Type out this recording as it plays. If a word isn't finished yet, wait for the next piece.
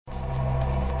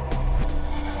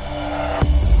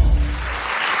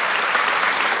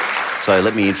So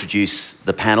let me introduce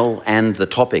the panel and the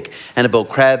topic. Annabel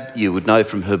Crabb, you would know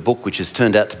from her book, which has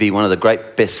turned out to be one of the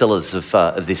great bestsellers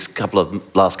of this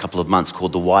last couple of months,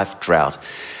 called The Wife Drought.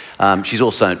 She's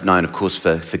also known, of course,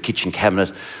 for Kitchen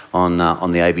Cabinet on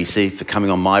the ABC, for coming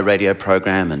on my radio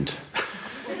program and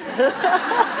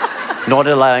not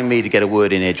allowing me to get a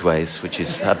word in edgeways, which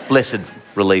is a blessed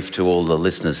relief to all the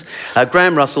listeners.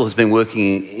 Graham Russell has been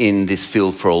working in this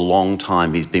field for a long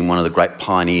time. He's been one of the great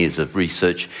pioneers of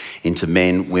research into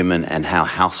men, women and how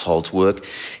households work.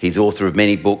 He's the author of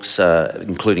many books,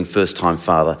 including First Time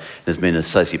Father, and has been an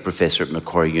associate professor at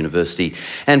Macquarie University.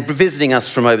 And visiting us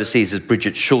from overseas is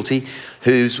Bridget Schulte,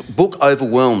 whose book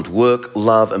Overwhelmed, Work,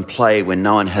 Love and Play When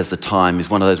No One Has the Time is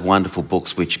one of those wonderful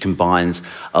books which combines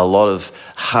a lot of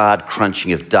hard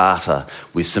crunching of data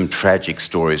with some tragic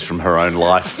stories from her own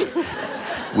life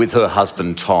with her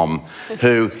husband Tom,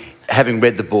 who, having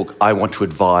read the book, I want to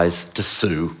advise to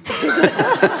sue.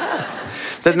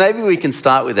 But maybe we can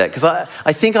start with that, because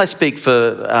I think I speak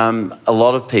for a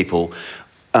lot of people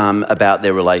about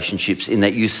their relationships, in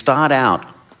that you start out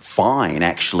fine,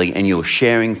 actually, and you're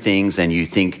sharing things and you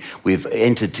think we've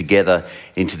entered together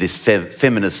into this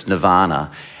feminist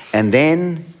nirvana, and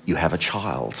then you have a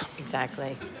child.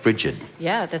 Exactly. Bridget.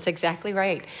 Yeah, that's exactly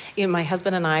right. You know, my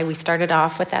husband and I, we started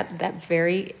off with that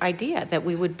very idea that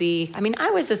we would be,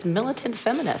 I was this militant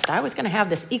feminist. I was going to have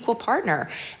this equal partner,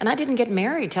 and I didn't get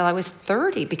married till I was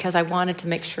 30 because I wanted to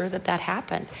make sure that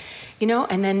happened. You know,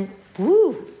 and then,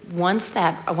 once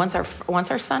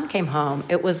our son came home,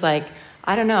 it was like,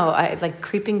 I don't know, like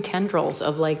creeping tendrils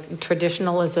of like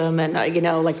traditionalism and,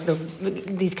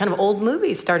 these kind of old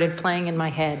movies started playing in my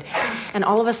head. And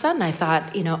all of a sudden I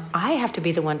thought, I have to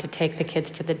be the one to take the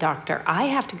kids to the doctor. I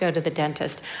have to go to the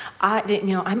dentist.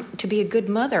 I'm to be a good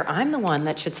mother. I'm the one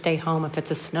that should stay home if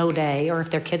it's a snow day or if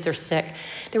their kids are sick.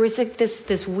 There was like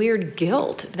this weird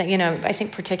guilt that, I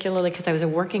think particularly because I was a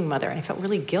working mother and I felt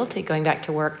really guilty going back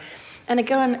to work. And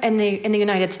again, in the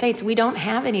United States, we don't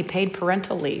have any paid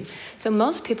parental leave. So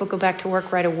most people go back to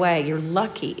work right away. You're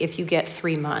lucky if you get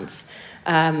 3 months.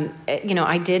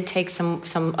 I did take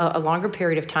a longer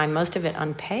period of time, most of it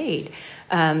unpaid,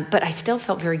 but I still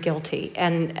felt very guilty.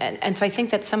 And so I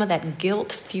think that some of that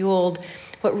guilt fueled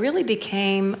what really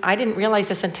became, I didn't realize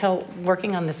this until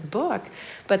working on this book,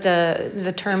 but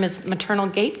the term is maternal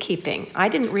gatekeeping. I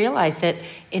didn't realize that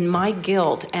in my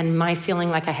guilt and my feeling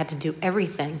like I had to do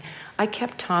everything, I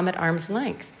kept Tom at arm's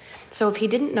length. So if he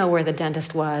didn't know where the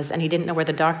dentist was and he didn't know where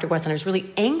the doctor was, and I was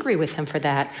really angry with him for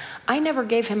that, I never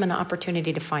gave him an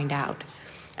opportunity to find out.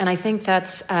 And I think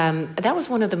that was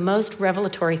one of the most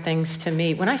revelatory things to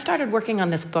me. When I started working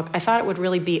on this book, I thought it would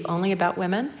really be only about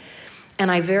women. And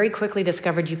I very quickly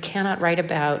discovered you cannot write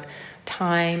about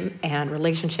time and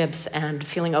relationships and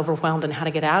feeling overwhelmed and how to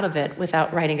get out of it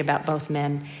without writing about both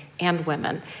men and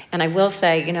women. And I will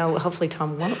say, hopefully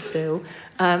Tom won't sue.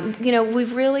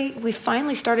 We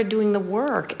finally started doing the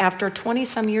work after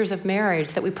 20-some years of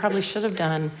marriage that we probably should have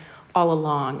done all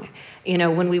along.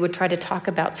 When we would try to talk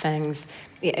about things,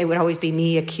 it would always be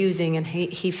me accusing and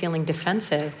he feeling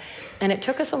defensive. And it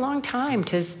took us a long time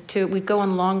we'd go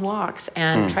on long walks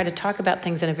and try to talk about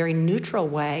things in a very neutral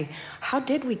way. How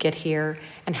did we get here,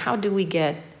 and how do we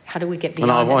get beyond it?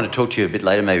 I want to talk to you a bit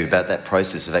later maybe about that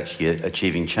process of actually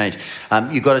achieving change.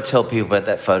 You've got to tell people about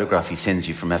that photograph he sends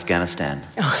you from Afghanistan.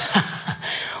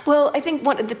 Well, I think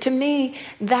to me,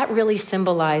 that really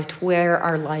symbolized where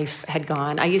our life had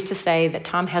gone. I used to say that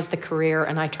Tom has the career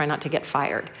and I try not to get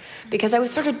fired, because I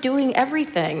was sort of doing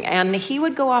everything, and he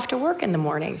would go off to work in the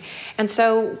morning. And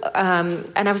so,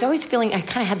 and I was always feeling, I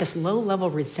kind of had this low-level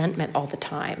resentment all the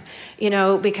time,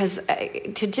 because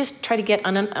to just try to get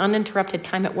uninterrupted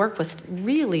time at work was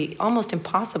really almost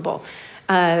impossible.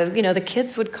 The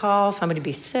kids would call, somebody would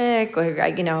be sick, or,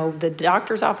 the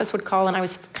doctor's office would call, and I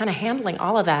was kind of handling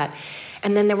all of that.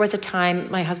 And then there was a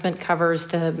time, my husband covers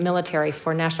the military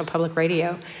for National Public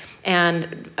Radio,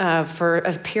 and for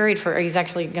a period, he's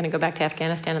actually going to go back to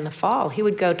Afghanistan in the fall. He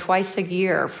would go twice a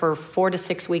year for 4 to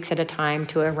 6 weeks at a time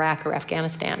to Iraq or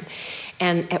Afghanistan.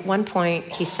 And at one point,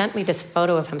 he sent me this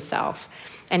photo of himself.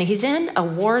 And he's in a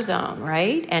war zone,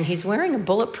 right? And he's wearing a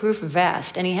bulletproof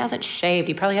vest, and he hasn't shaved.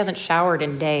 He probably hasn't showered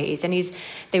in days. And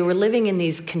they were living in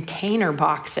these container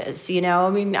boxes, I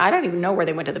don't even know where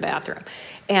they went to the bathroom.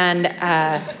 And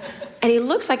he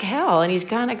looks like hell, and he's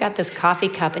kind of got this coffee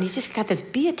cup, and he's just got this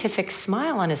beatific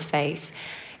smile on his face.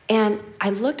 And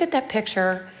I looked at that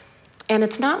picture, and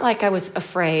it's not like I was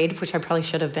afraid, which I probably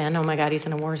should have been. Oh my God, he's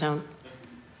in a war zone.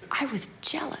 I was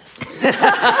jealous.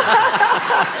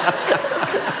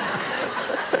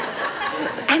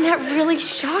 And And that really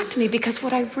shocked me because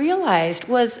what I realized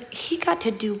was he got to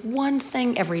do one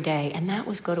thing every day, and that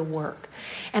was go to work.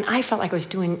 And I felt like I was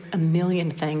doing a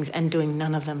million things and doing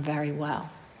none of them very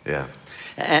well. Yeah.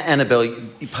 Annabelle,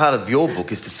 part of your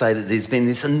book is to say that there's been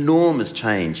this enormous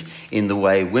change in the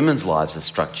way women's lives are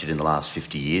structured in the last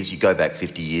 50 years. You go back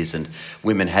 50 years and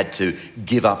women had to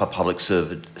give up a public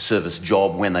service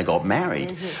job when they got married.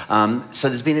 Mm-hmm. So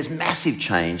there's been this massive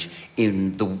change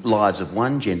in the lives of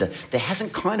one gender. There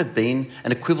hasn't kind of been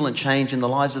an equivalent change in the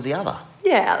lives of the other.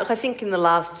 Yeah, look, I think in the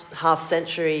last half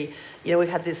century, we've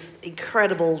had this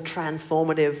incredible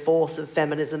transformative force of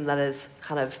feminism that has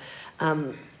kind of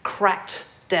cracked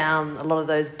down a lot of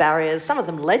those barriers, some of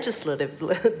them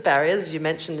legislative barriers. You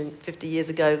mentioned 50 years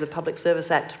ago, the Public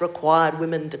Service Act required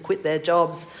women to quit their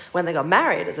jobs when they got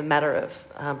married as a matter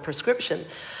of prescription.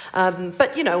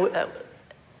 But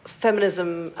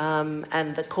feminism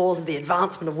and the cause of the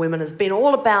advancement of women has been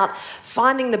all about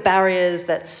finding the barriers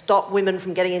that stop women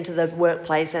from getting into the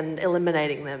workplace and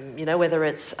eliminating them, whether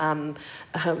it's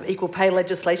equal pay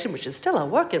legislation, which is still a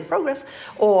work in progress,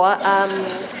 or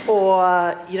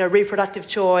reproductive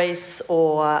choice,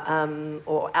 or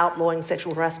outlawing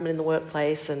sexual harassment in the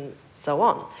workplace and so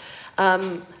on.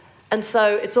 And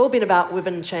so it's all been about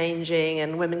women changing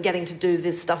and women getting to do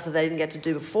this stuff that they didn't get to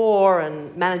do before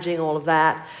and managing all of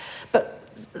that. But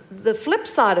the flip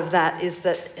side of that is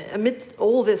that amidst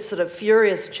all this sort of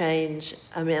furious change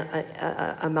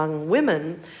among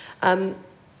women,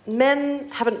 men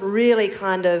haven't really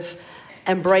kind of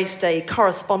embraced a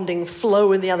corresponding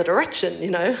flow in the other direction,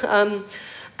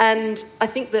 And I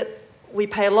think that we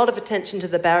pay a lot of attention to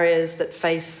the barriers that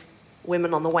face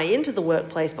women on the way into the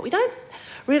workplace, but we don't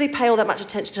really pay all that much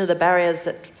attention to the barriers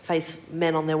that face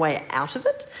men on their way out of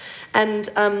it. And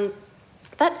that,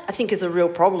 I think, is a real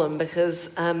problem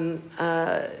because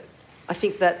I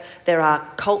think that there are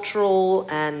cultural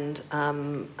and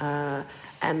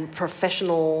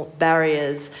professional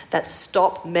barriers that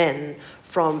stop men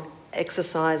from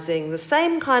exercising the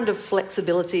same kind of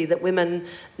flexibility that women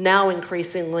now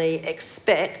increasingly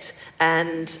expect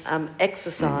and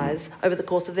exercise over the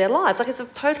course of their lives. Like, it's a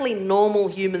totally normal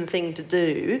human thing to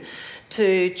do,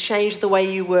 to change the way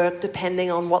you work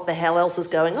depending on what the hell else is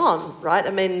going on, right?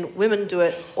 I mean, women do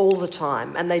it all the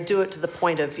time, and they do it to the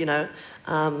point of,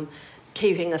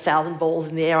 keeping 1,000 balls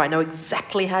in the air. I know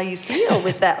exactly how you feel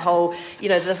with that whole,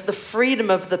 the freedom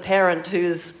of the parent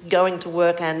who's going to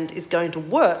work and is going to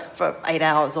work for 8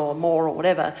 hours or more or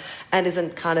whatever, and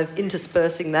isn't kind of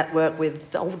interspersing that work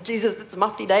with, oh, Jesus, it's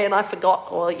mufti day and I forgot,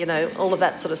 or, all of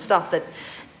that sort of stuff that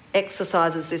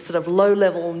exercises this sort of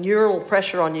low-level neural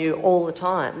pressure on you all the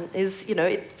time is,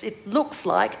 it looks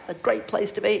like a great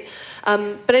place to be.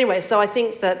 But anyway, so I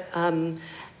think that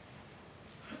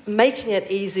making it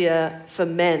easier for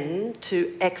men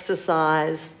to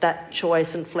exercise that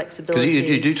choice and flexibility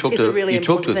is a really important thing. You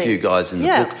talk to a few guys in the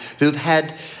book who've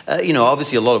had,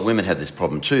 obviously a lot of women have this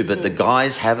problem too, but the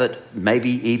guys have it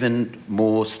maybe even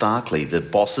more starkly. The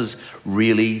bosses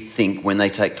really think when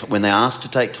they're asked to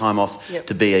take time off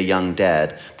to be a young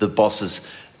dad, the bosses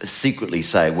secretly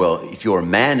say, well, if you're a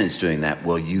man who's doing that,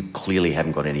 well, you clearly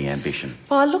haven't got any ambition.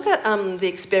 Well, I look at the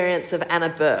experience of Anna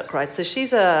Burke, right? So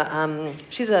she's a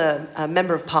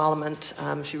member of Parliament.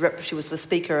 She was the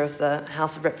Speaker of the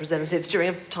House of Representatives during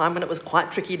a time when it was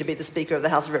quite tricky to be the Speaker of the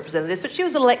House of Representatives, but she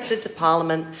was elected to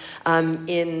Parliament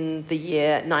in the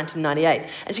year 1998.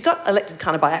 And she got elected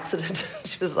kind of by accident.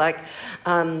 She was like,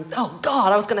 oh,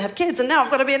 God, I was going to have kids and now I've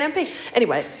got to be an MP.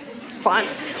 Anyway, fine.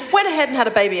 Went ahead and had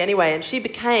a baby anyway, and she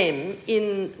became,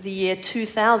 in the year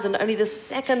 2000, only the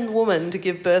second woman to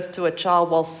give birth to a child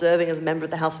while serving as a member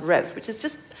of the House of Reps, which is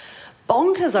just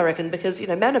bonkers, I reckon, because,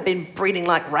 men have been breeding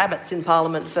like rabbits in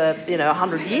Parliament for,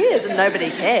 100 years and nobody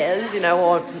cares,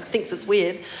 or thinks it's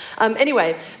weird.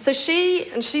 Anyway, so she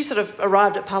sort of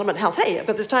arrived at Parliament House, hey, I've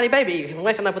got this tiny baby, I'm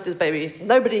waking up with this baby.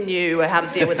 Nobody knew how to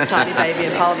deal with a tiny baby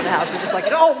in Parliament House. It was just like,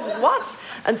 oh, what?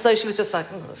 And so she was just like,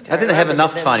 oh, I think they have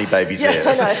enough tiny babies there.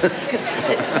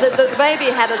 The baby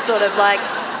had a sort of like,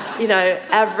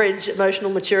 average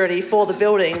emotional maturity for the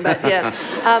building, but yeah.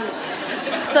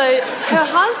 So her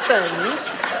husband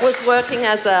was working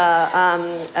as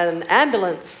an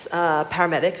ambulance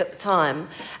paramedic at the time,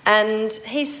 and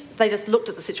they just looked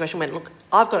at the situation and went, look,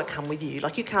 I've got to come with you.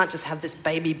 Like, you can't just have this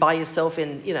baby by yourself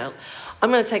I'm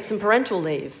going to take some parental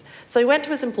leave. So he went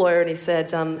to his employer and he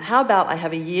said, how about I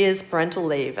have a year's parental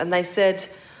leave? And they said,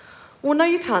 well, no,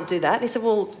 you can't do that. And he said,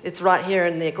 well, it's right here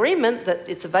in the agreement that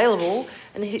it's available.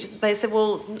 And they said,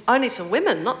 well, only to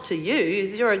women, not to you.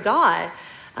 You're a guy.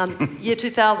 year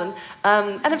 2000.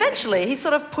 And eventually he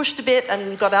sort of pushed a bit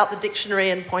and got out the dictionary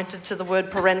and pointed to the word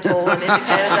parental and indicated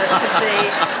that it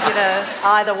could be,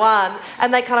 either one.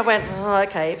 And they kind of went, oh,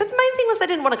 okay. But the main thing was they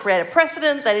didn't want to create a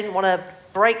precedent. They didn't want to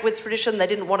break with tradition. They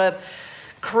didn't want to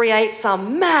create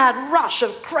some mad rush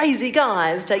of crazy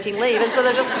guys taking leave. And so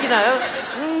they're just,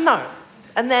 no.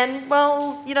 And then,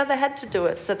 they had to do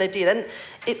it, so they did. And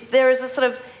there is a sort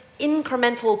of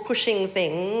incremental pushing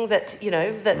thing that,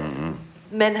 that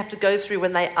men have to go through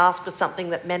when they ask for something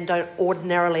that men don't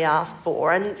ordinarily ask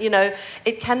for. And,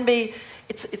 it can be,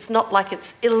 it's not like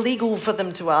it's illegal for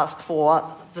them to ask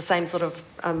for the same sort of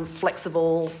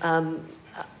flexible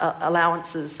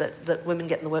allowances that women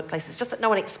get in the workplace. It's just that no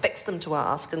one expects them to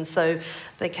ask, and so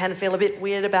they can feel a bit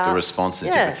weird about the response is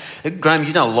different. Graham,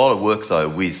 you've done a lot of work though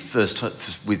with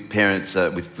parents,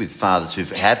 with fathers who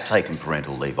have taken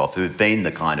parental leave off, who have been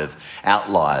the kind of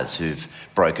outliers who've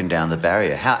broken down the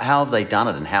barrier. How have they done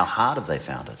it, and how hard have they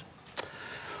found it?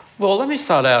 Well, let me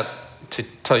start out to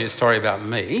tell you a story about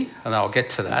me, and I'll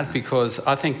get to that, because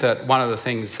I think that one of the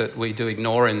things that we do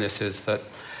ignore in this is that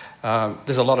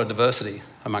there's a lot of diversity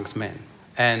amongst men.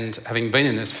 And having been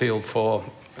in this field for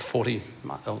 40,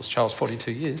 my eldest child's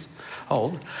 42 years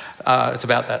old, it's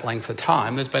about that length of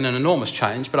time, there's been an enormous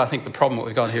change, but I think the problem that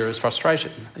we've got here is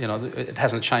frustration. It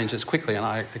hasn't changed as quickly, and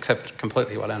I accept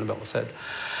completely what Annabella said.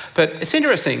 But it's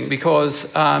interesting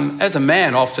because as a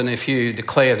man, often if you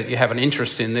declare that you have an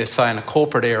interest in this, say in a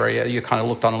corporate area, you're kind of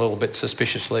looked on a little bit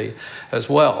suspiciously as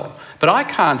well. But I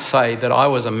can't say that I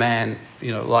was a man,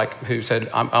 who said,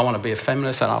 I want to be a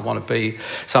feminist and I want to be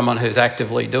someone who's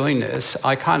actively doing this.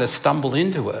 I kind of stumbled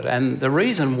into it. And the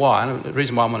reason why I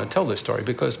want to tell this story,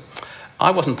 because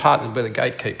I wasn't partnered with a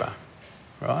gatekeeper,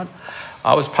 right?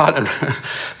 I was partnered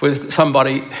with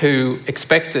somebody who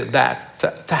expected that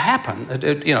to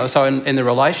happen. So in the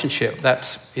relationship,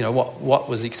 that's what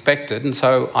was expected, and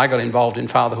so I got involved in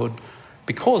fatherhood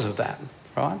because of that,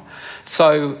 right?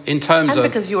 So in terms and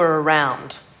because you were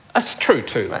around. That's true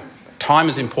too. Right. Time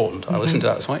is important. I listened to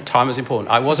that this morning. Time is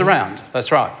important. I was around.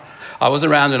 That's right. I was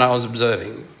around and I was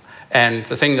observing. And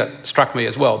the thing that struck me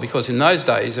as well, because in those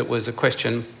days it was a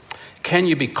question: can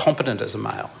you be competent as a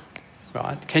male?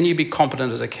 Right? Can you be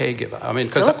competent as a caregiver? I mean,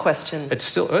 still a question. It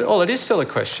is still a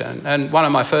question. And one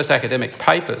of my first academic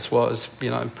papers was,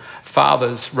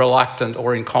 fathers reluctant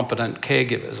or incompetent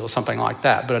caregivers or something like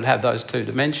that, but it had those two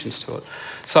dimensions to it.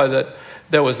 So that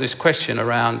there was this question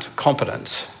around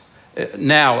competence.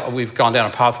 Now we've gone down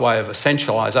a pathway of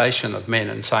essentialisation of men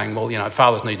and saying,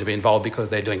 fathers need to be involved because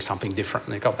they're doing something different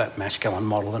and they've got that masculine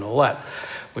model and all that.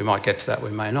 We might get to that, we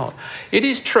may not. It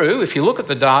is true, if you look at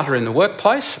the data in the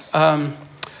workplace, on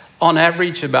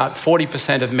average about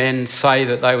 40% of men say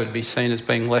that they would be seen as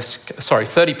being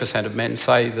 30% of men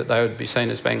say that they would be seen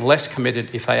as being less committed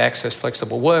if they access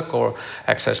flexible work or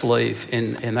access leave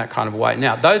in that kind of way.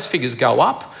 Now, those figures go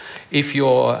up if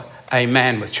you're a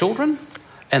man with children,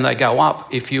 and they go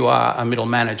up if you are a middle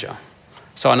manager.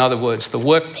 So in other words, the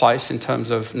workplace, in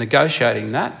terms of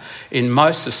negotiating that, in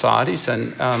most societies,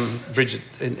 and Bridget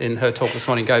in her talk this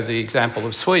morning gave the example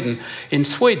of Sweden. In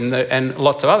Sweden and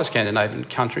lots of other Scandinavian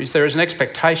countries, there is an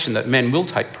expectation that men will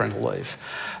take parental leave.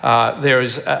 There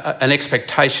is an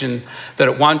expectation that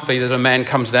it won't be that a man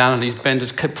comes down and he's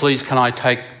bended, please can I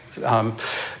take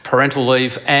parental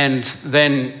leave, and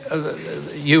then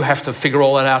you have to figure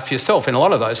all that out for yourself. In a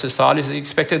lot of those societies, it's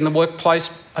expected in the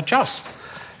workplace adjust.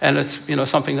 And it's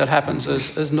something that happens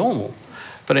as normal.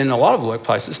 But in a lot of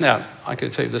workplaces, now I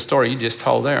could tell you the story you just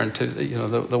told there, and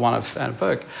the one of Anna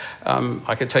Burke.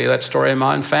 I could tell you that story in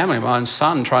my own family, my own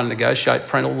son trying to negotiate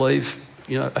parental leave,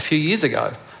 a few years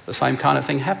ago. The same kind of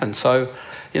thing happened. So,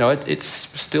 it's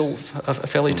still a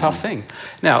fairly tough thing.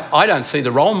 Now, I don't see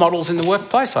the role models in the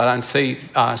workplace. I don't see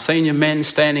senior men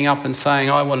standing up and saying,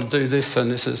 I want to do this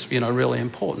and this is, really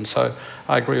important. So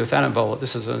I agree with Annabelle that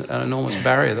this is an enormous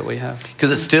barrier that we have. Because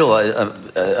it's still,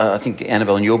 I think,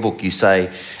 Annabelle, in your book you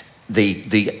say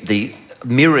the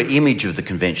mirror image of the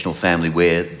conventional family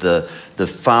where the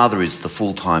father is the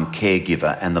full-time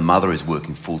caregiver and the mother is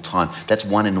working full-time, that's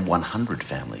 1 in 100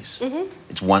 families. Mm-hmm.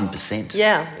 It's 1%.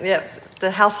 Yeah. The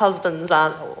house husbands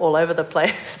aren't all over the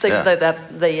place, even though the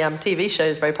TV show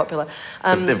is very popular.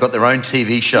 They've got their own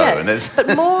TV show. Yeah,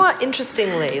 but more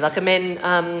interestingly, like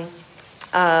the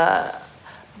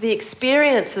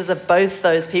experiences of both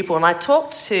those people, and I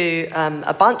talked to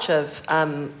a bunch of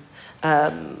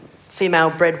female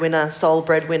breadwinner, sole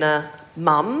breadwinner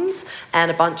mums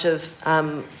and a bunch of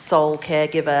sole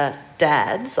caregiver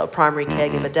dads or primary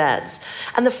caregiver dads.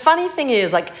 And the funny thing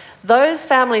is, those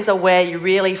families are where you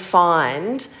really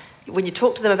find when you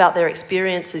talk to them about their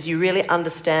experiences, you really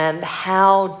understand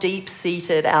how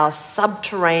deep-seated our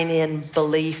subterranean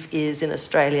belief is in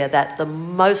Australia that the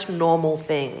most normal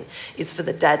thing is for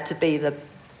the dad to be the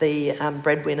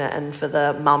breadwinner and for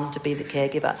the mum to be the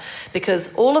caregiver.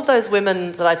 Because all of those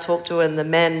women that I talked to and the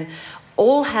men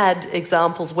all had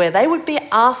examples where they would be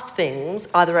asked things,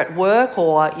 either at work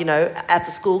or, you know, at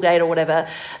the school gate or whatever,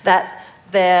 that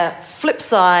their flip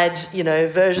side, you know,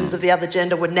 versions of the other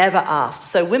gender were never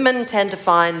asked. So women tend to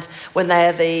find when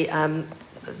they are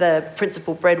the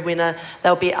principal breadwinner,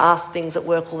 they'll be asked things at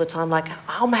work all the time like,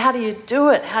 oh, how do you do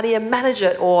it? How do you manage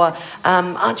it? Or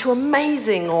aren't you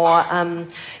amazing? Or,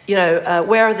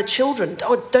 where are the children?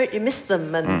 Oh, don't you miss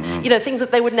them? And, you know, things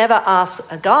that they would never ask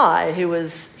a guy who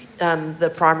was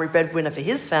the primary breadwinner for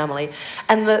his family.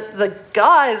 And the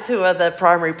guys who are the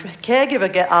primary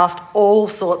caregiver get asked all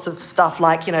sorts of stuff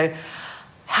like, you know,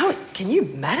 how can you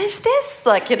manage this?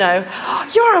 Like, you know,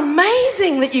 you're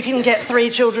amazing that you can get 3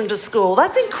 children to school.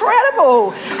 That's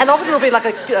incredible. And often it'll be like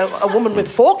a woman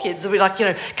with 4 kids. It'll be like, you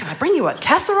know, can I bring you a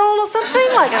casserole or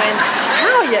something? Like, I mean,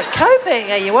 how are you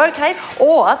coping? Are you okay?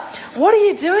 Or, what are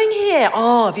you doing here?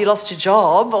 Oh, have you lost your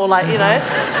job? Or like, you know,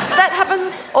 that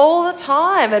happens all the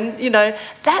time. And, you know,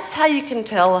 that's how you can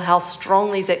tell how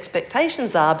strong these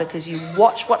expectations are, because you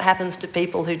watch what happens to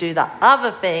people who do the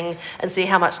other thing and see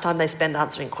how much time they spend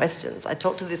answering questions. I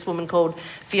talked to this woman called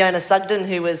Fiona Sugden,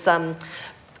 who was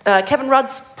Kevin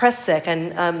Rudd's press sec,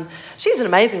 and she's an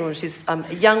amazing woman. She's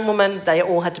a young woman. They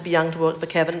all had to be young to work for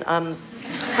Kevin.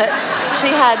 She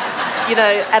had, you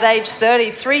know, at age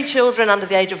 30, 3 children under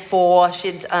the age of 4.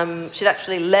 She'd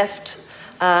actually left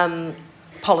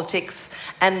politics,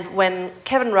 and when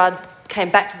Kevin Rudd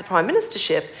came back to the Prime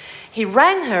Ministership, he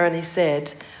rang her and he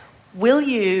said, will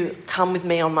you come with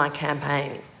me on my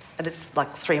campaign? And it's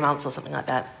like 3 months or something like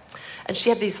that. And she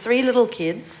had these 3 little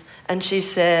kids, and she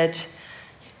said,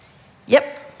 yep,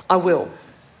 I will.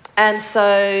 And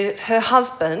so her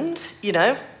husband, you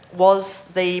know,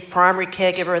 was the primary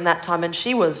caregiver in that time, and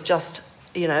she was just,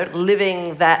 you know,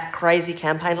 living that crazy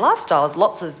campaign lifestyle, as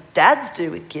lots of dads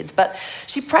do with kids. But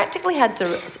she practically had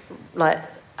to, like,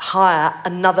 hire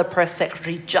another press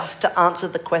secretary just to answer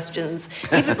the questions.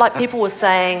 Even, like, people were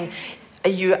saying,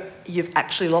 you've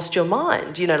actually lost your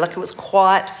mind. You know, like, it was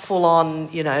quite full-on,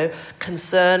 you know,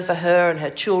 concern for her and her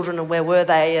children, and where were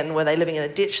they, and were they living in a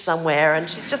ditch somewhere? And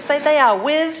she'd just say they are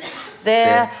with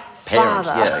their parents.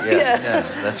 father. Yeah,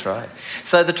 that's right.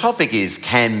 So the topic is,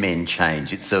 can men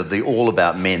change? It's the All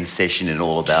About Men session and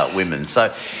All About Women.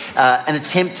 So an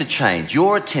attempt to change.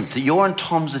 Your and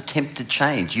Tom's attempt to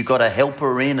change. You got to help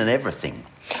her in and everything.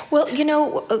 Well, you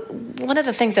know, one of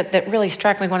the things that really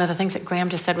struck me, one of the things that Graham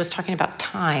just said, was talking about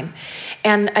time.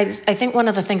 And I think one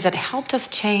of the things that helped us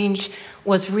change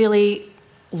was really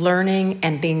learning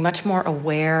and being much more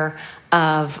aware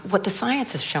of what the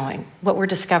science is showing, what we're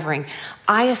discovering.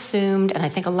 I assumed, and I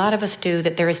think a lot of us do,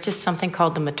 that there is just something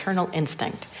called the maternal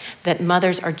instinct, that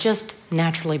mothers are just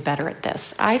naturally better at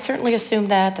this. I certainly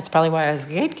assumed that. That's probably why I was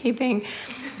gatekeeping.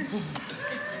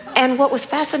 And what was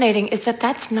fascinating is that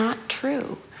that's not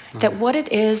true. That what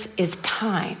it is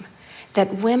time.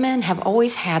 That women have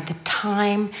always had the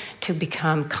time to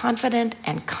become confident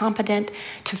and competent,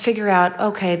 to figure out,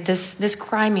 okay, this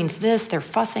cry means this, they're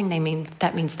fussing,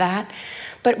 that means that.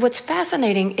 But what's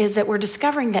fascinating is that we're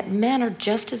discovering that men are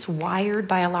just as wired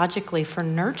biologically for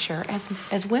nurture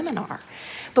as women are.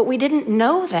 But we didn't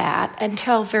know that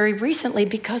until very recently,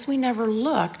 because we never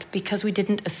looked, because we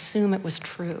didn't assume it was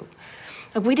true.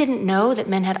 We didn't know that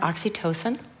men had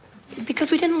oxytocin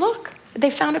because we didn't look. They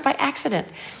found it by accident.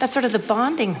 That's sort of the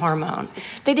bonding hormone.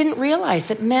 They didn't realize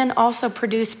that men also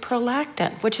produce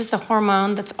prolactin, which is the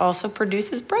hormone that also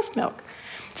produces breast milk.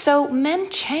 So men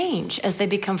change as they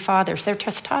become fathers. Their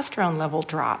testosterone level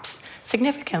drops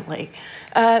significantly.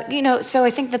 So I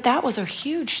think that was a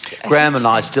huge Graham and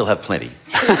I still have plenty.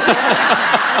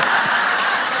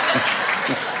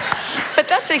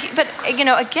 But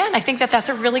again, I think that's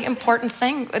a really important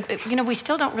thing. We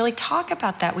still don't really talk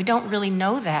about that. We don't really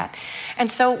know that.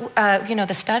 And so,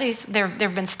 the studies, there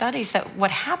have been studies that what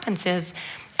happens is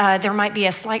there might be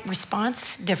a slight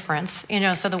response difference,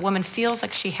 so the woman feels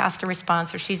like she has to respond,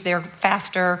 so she's there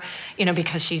faster,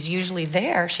 because she's usually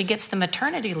there. She gets the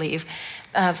maternity leave.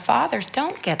 Fathers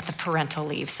don't get the parental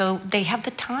leave, so they have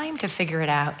the time to figure it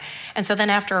out. And so then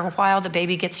after a while, the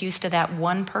baby gets used to that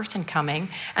one person coming.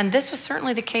 And this was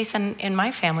certainly the case in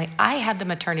my family. I had the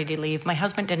maternity leave. My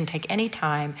husband didn't take any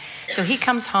time. So he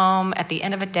comes home at the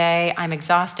end of a day. I'm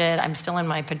exhausted. I'm still in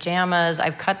my pajamas.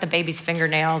 I've cut the baby's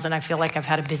fingernails, and I feel like I've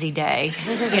had a busy day,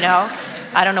 you know?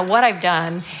 I don't know what I've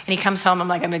done. And he comes home, I'm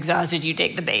like, I'm exhausted, you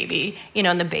take the baby. You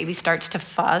know, and the baby starts to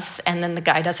fuss, and then the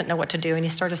guy doesn't know what to do, and he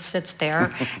sort of sits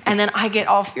there. And then I get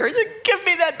all furious, like, give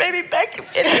me that baby back, you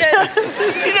idiot.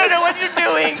 You don't know what you're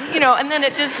doing. You know, and then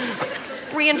it just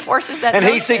reinforces that And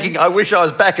notion. he's thinking, I wish I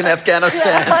was back in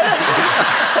Afghanistan.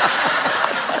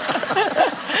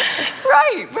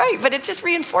 Right. But it just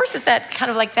reinforces that kind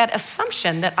of like that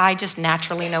assumption that I just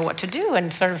naturally know what to do.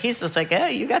 And sort of he's just like,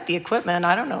 hey, you got the equipment.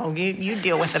 I don't know. You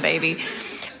deal with the baby.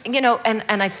 You know,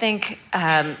 and I think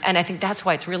that's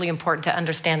why it's really important to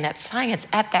understand that science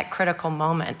at that critical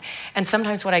moment. And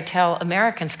sometimes what I tell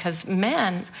Americans, because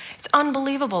men, it's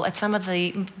unbelievable, at some of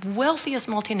the wealthiest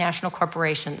multinational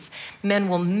corporations, men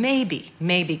will maybe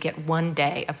get 1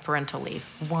 day of parental leave.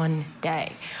 1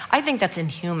 day. I think that's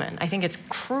inhuman. I think it's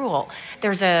cruel.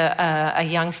 There's a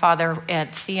young father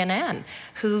at CNN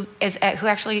who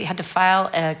actually had to file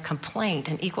a complaint,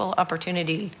 an Equal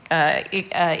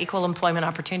Employment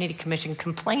Opportunity Commission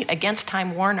complaint against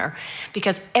Time Warner,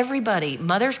 because everybody,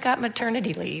 mothers got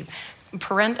maternity leave,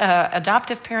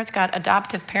 adoptive parents got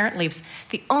adoptive parent leaves.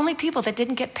 The only people that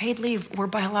didn't get paid leave were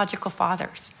biological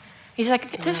fathers. He's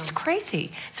like, this is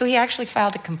crazy. So he actually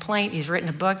filed a complaint. He's written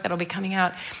a book that'll be coming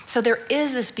out. So there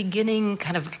is this beginning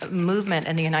kind of movement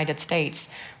in the United States.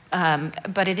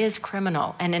 But it is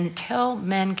criminal. And until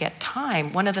men get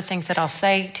time, one of the things that I'll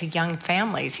say to young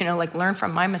families, you know, like learn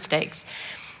from my mistakes,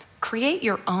 create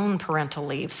your own parental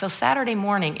leave. So Saturday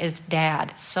morning is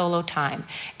dad, solo time.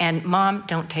 And mom,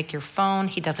 don't take your phone.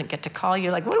 He doesn't get to call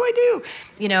you. Like, what do I do?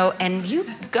 You know, and you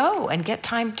go and get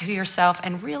time to yourself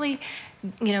and really,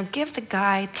 you know, give the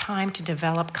guy time to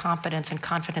develop competence and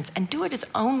confidence and do it his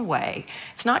own way.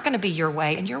 It's not going to be your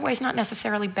way, and your way is not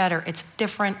necessarily better. It's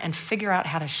different, and figure out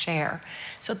how to share.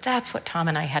 So that's what Tom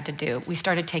and I had to do. We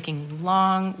started taking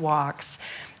long walks.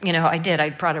 You know,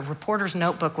 I brought a reporter's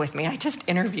notebook with me. I just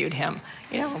interviewed him.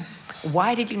 You know,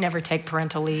 why did you never take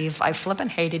parental leave? I flippin'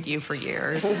 hated you for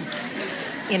years.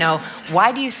 You know,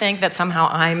 why do you think that somehow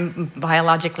I'm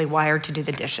biologically wired to do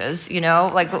the dishes? You know,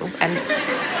 like,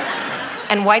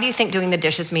 and why do you think doing the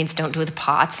dishes means don't do the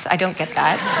pots? I don't get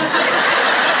that.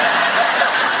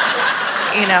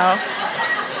 You know?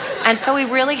 And so we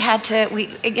really had to,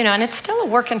 you know, and it's still a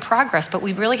work in progress, but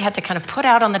we really had to kind of put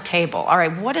out on the table, all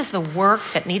right, what is the work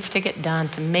that needs to get done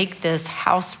to make this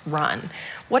house run?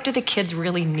 What do the kids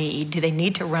really need? Do they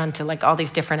need to run to like all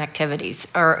these different activities?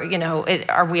 Or, you know,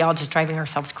 are we all just driving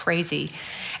ourselves crazy?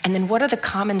 And then what are the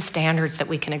common standards that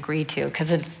we can agree to?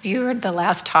 Because if you heard the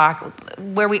last talk,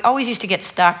 where we always used to get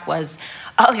stuck was,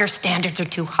 oh, your standards are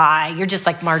too high. You're just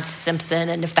like Marge Simpson,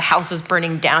 and if the house was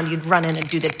burning down, you'd run in and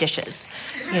do the dishes,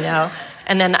 you know?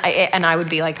 And then I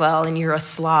would be like, well, and you're a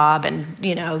slob, and,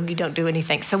 you know, you don't do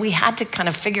anything. So we had to kind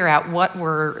of figure out what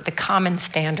were the common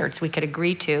standards we could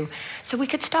agree to so we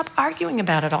could stop arguing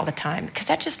about it all the time, because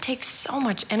that just takes so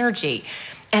much energy.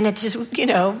 And it just, you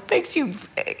know,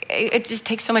 it just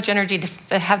takes so much energy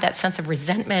to have that sense of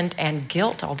resentment and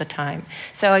guilt all the time.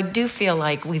 So I do feel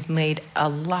like we've made a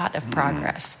lot of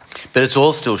progress. But it's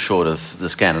all still short of the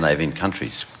Scandinavian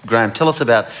countries. Graham, tell us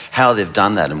about how they've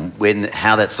done that and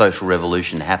how that social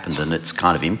revolution happened and its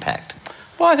kind of impact.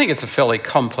 Well, I think it's a fairly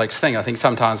complex thing. I think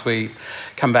sometimes we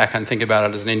come back and think about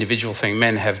it as an individual thing.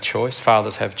 Men have choice,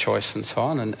 fathers have choice and so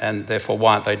on, and therefore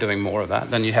why aren't they doing more of that?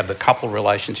 Then you have the couple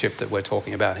relationship that we're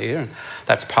talking about here, and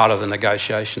that's part of the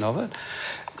negotiation of it.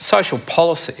 Social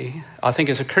policy, I think,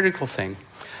 is a critical thing.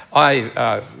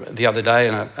 I, the other day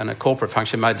in a corporate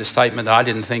function, made the statement that I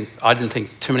didn't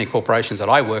think too many corporations that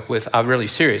I work with are really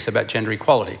serious about gender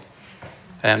equality.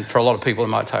 And for a lot of people, they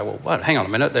might say, well, hang on a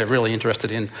minute, they're really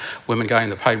interested in women going in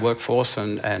the paid workforce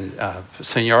and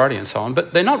seniority and so on,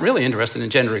 but they're not really interested in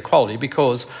gender equality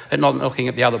because they're not looking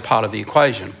at the other part of the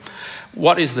equation.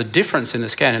 What is the difference in the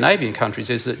Scandinavian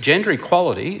countries is that gender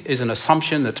equality is an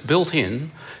assumption that's built in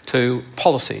to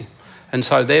policy. And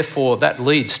so therefore that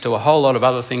leads to a whole lot of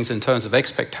other things in terms of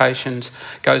expectations,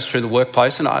 goes through the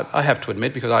workplace. And I have to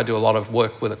admit, because I do a lot of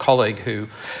work with a colleague who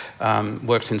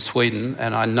works in Sweden,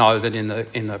 and I know that in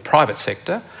the private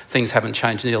sector, things haven't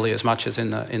changed nearly as much as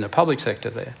in the public sector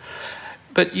there.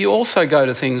 But you also go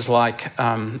to things like,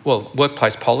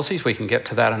 workplace policies. We can get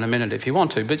to that in a minute if you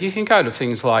want to. But you can go to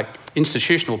things like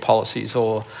institutional policies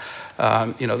or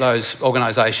those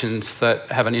organisations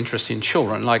that have an interest in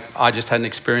children. Like I just had an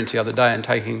experience the other day in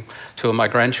taking two of my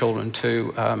grandchildren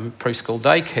to preschool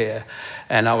daycare,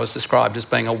 and I was described as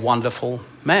being a wonderful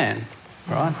man,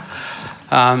 right?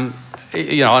 And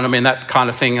I mean, that kind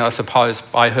of thing, I suppose,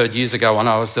 I heard years ago when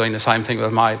I was doing the same thing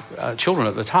with my children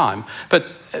at the time. But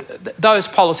those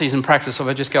policies and practice, if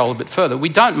I just go a little bit further, we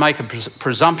don't make a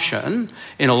presumption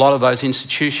in a lot of those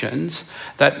institutions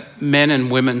that men and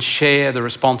women share the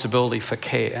responsibility for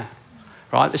care,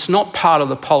 right? It's not part of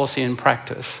the policy and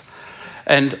practice.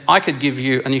 And I could give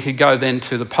you, and you could go then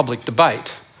to the public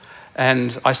debate,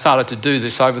 and I started to do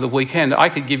this over the weekend. I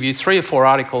could give you 3 or 4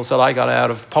 articles that I got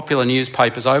out of popular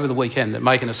newspapers over the weekend that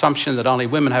make an assumption that only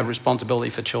women have responsibility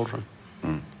for children,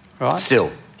 right?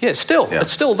 Still. Yeah, still. Yeah.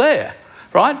 It's still there,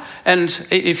 right? And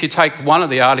if you take one of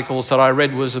the articles that I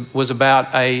read was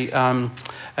about a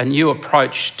new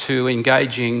approach to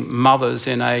engaging mothers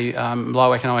in a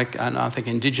low economic and I think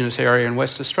Indigenous area in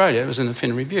West Australia. It was in the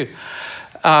Fin Review.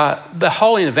 The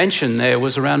whole intervention there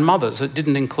was around mothers. It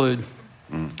didn't include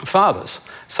fathers.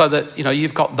 So that, you know,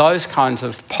 you've got those kinds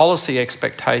of policy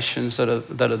expectations that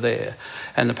are there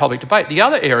and the public debate. The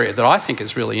other area that I think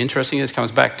is really interesting, this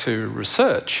comes back to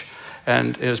research.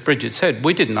 And as Bridget said,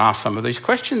 we didn't ask some of these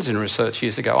questions in research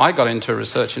years ago. I got into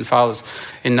research in fathers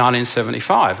in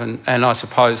 1975, and I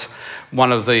suppose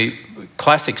one of the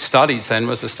classic studies then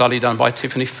was a study done by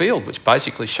Tiffany Field, which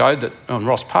basically showed that, and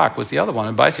Ross Park was the other one,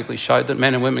 and basically showed that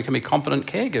men and women can be competent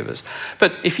caregivers.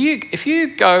 But if you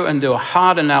go and do a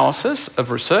hard analysis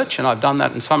of research, and I've done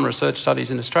that in some research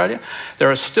studies in Australia, there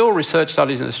are still research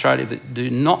studies in Australia that do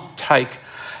not take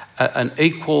an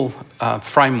equal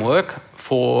framework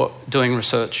for doing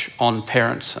research on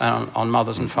parents, on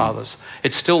mothers and fathers.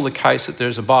 It's still the case that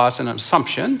there's a bias and an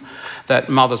assumption that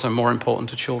mothers are more important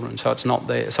to children, so it's not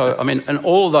there. So, I mean, in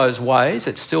all of those ways,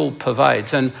 it still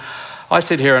pervades. And I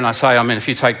sit here and I say, I mean, if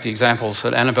you take the examples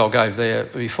that Annabelle gave there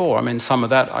before, I mean, some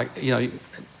of that,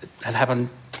 had happened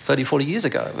 30, 40 years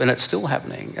ago, and it's still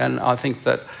happening. And I think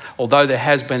that although there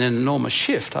has been an enormous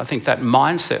shift, I think that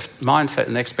mindset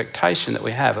and expectation that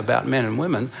we have about men and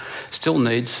women still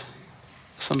needs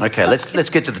some... Okay, let's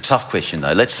get to the tough question,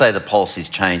 though. Let's say the policies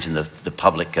change and the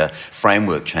public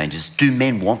framework changes. Do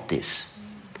men want this?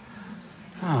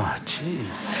 Oh, jeez.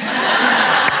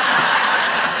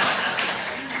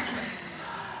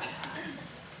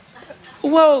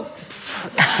 Well...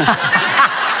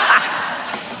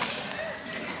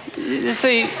 You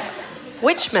see...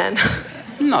 Which men?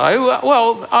 No,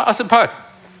 well, I suppose...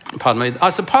 Pardon me. I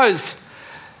suppose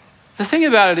the thing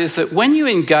about it is that when you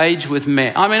engage with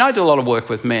men... I mean, I do a lot of work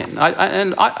with men.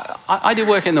 I do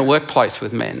work in the workplace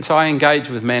with men, so I engage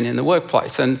with men in the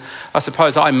workplace. And I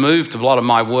suppose I moved a lot of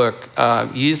my work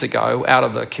years ago out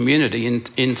of the community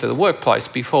into the workplace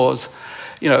because...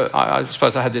 You know, I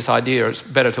suppose I had this idea it's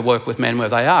better to work with men where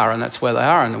they are, and that's where they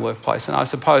are in the workplace. And I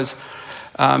suppose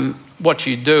what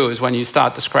you do is when you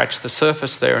start to scratch the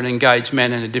surface there and engage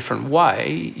men in a different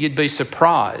way, you'd be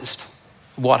surprised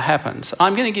what happens.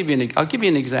 I'll give you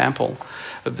an example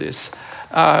of this.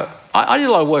 I did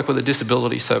a lot of work with a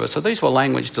disability service. So these were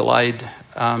language delayed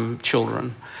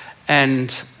children,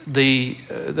 and the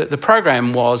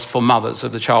program was for mothers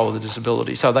of the child with a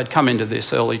disability. So they'd come into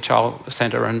this early child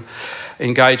centre and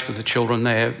engage with the children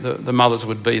there. The mothers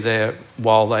would be there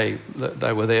while they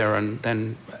were there, and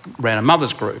then ran a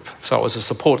mothers group. So it was a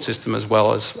support system as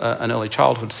well as an early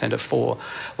childhood centre for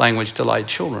language delayed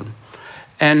children.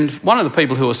 And one of the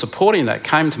people who was supporting that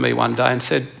came to me one day and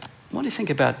said, "What do you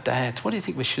think about dads? What do you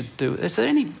think we should do? Is there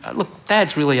any... Look,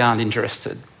 dads really aren't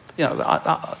interested. You know,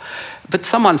 but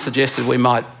someone suggested we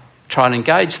might try and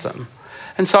engage them."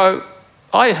 And so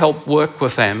I helped work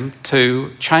with them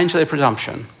to change their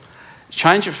presumption,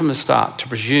 change it from the start to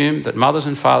presume that mothers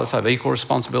and fathers have equal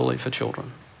responsibility for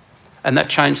children. And that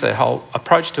changed their whole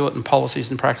approach to it and policies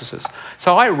and practices.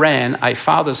 So I ran a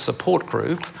fathers support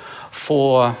group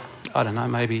for, I don't know,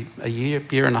 maybe a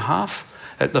year and a half.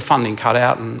 The funding cut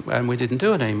out and we didn't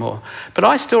do it anymore. But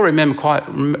I still remember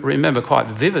quite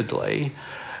vividly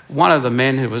one of the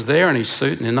men who was there in his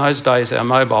suit, and in those days our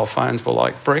mobile phones were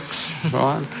like bricks,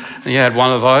 right? And he had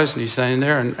one of those and he's standing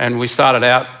there, and we started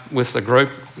out with the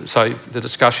group. So the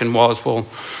discussion was, well,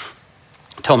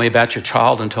 tell me about your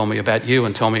child and tell me about you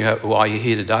and tell me why you're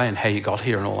here today and how you got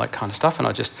here and all that kind of stuff. And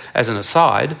I just, as an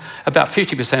aside, about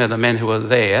 50% of the men who were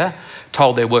there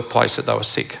told their workplace that they were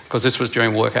sick because this was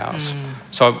during work hours.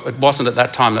 So it wasn't at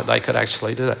that time that they could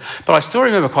actually do that. But I still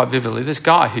remember quite vividly this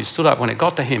guy who stood up, when it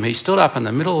got to him, he stood up in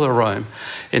the middle of the room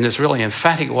in this really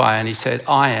emphatic way and he said,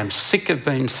 "I am sick of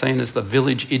being seen as the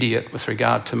village idiot with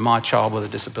regard to my child with a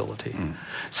disability."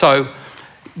 So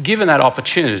given that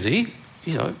opportunity,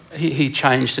 you know, he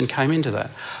changed and came into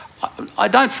that. I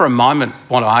don't for a moment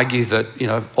want to argue that, you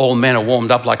know, all men are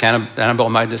warmed up like Annabelle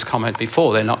made this comment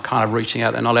before. They're not kind of reaching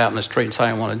out, they're not out in the street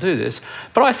saying I want to do this.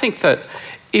 But I think that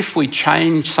if we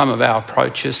change some of our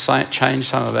approaches, change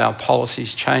some of our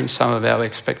policies, change some of our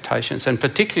expectations, and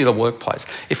particularly the workplace,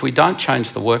 if we don't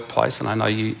change the workplace, and I know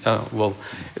you,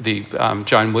 the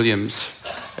Joan Williams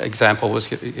example was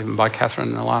given by Catherine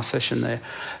in the last session there,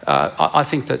 I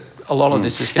think that a lot of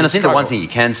this is going to And I think struggle. the one thing you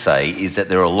can say is that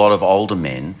there are a lot of older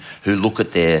men who look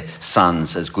at their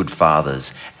sons as good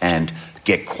fathers and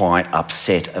get quite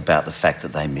upset about the fact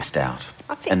that they missed out.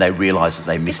 And they realise that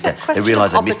they missed out. They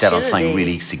realise they missed out on something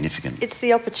really significant. It's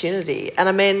the opportunity. And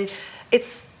I mean,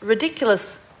 it's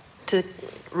ridiculous to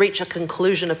reach a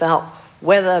conclusion about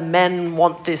whether men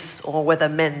want this or whether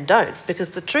men don't,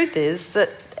 because the truth is that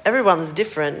everyone's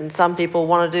different, and some people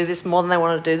want to do this more than they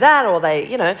want to do that, or they,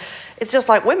 it's just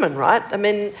like women, right? I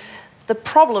mean, the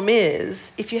problem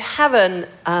is if you have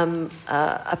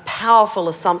a powerful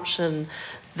assumption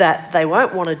that they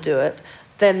won't want to do it,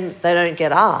 then they don't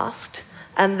get asked,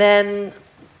 and then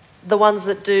the ones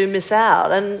that do miss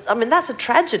out. And I mean, that's a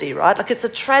tragedy, right? Like, it's a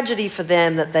tragedy for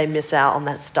them that they miss out on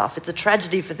that stuff. It's a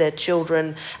tragedy for their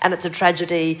children, and it's a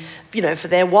tragedy, for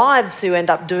their wives who end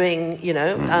up doing,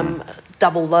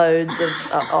 double loads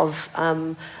of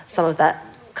some of that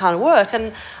kind of work.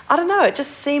 And I don't know, it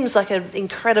just seems like an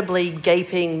incredibly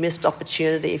gaping missed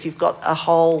opportunity if you've got a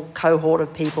whole cohort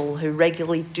of people who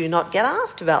regularly do not get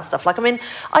asked about stuff. Like, I mean,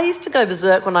 I used to go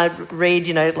berserk when I read,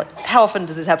 like, how often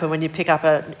does this happen when you pick up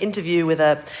an interview with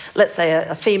let's say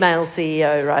a female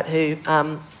CEO, right,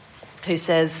 who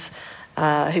says,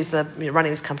 who's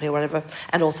running this company or whatever,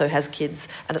 and also has kids,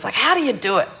 and it's like, how do you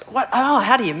do it?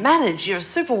 How do you manage? You're a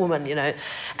superwoman,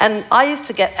 And I used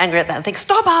to get angry at that and think,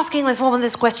 stop asking this woman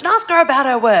this question, ask her about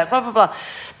her work, blah, blah, blah.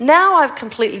 Now I've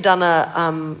completely done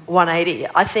a 180.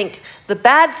 I think the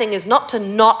bad thing is not to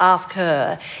not ask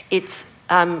her, it's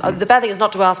the bad thing is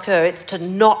not to ask her, it's to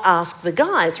not ask the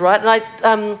guys, right?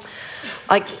 And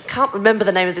I can't remember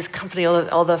the name of this company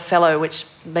or the fellow, which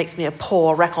makes me a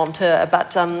poor raconteur,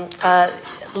 but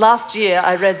last year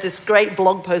I read this great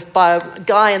blog post by a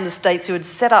guy in the States who had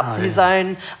set up his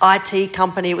own IT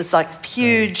company. It was like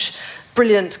huge,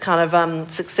 brilliant kind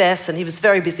of success, and he was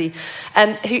very busy.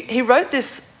 And he wrote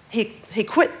this, he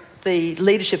quit the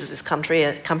leadership of this company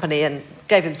and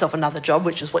gave himself another job,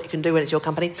 which is what you can do when it's your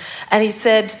company. And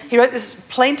he wrote this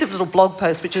plaintive little blog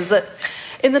post, which was that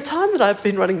in the time that I've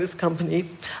been running this company,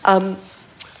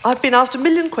 I've been asked 1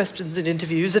 million questions in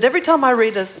interviews, and every time I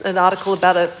read an article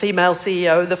about a female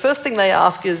CEO, the first thing they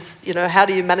ask is, how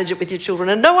do you manage it with your children?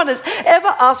 And no one has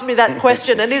ever asked me that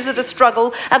question, and is it a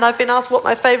struggle? And I've been asked what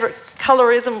my favourite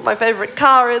colour is and what my favourite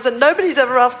car is, and nobody's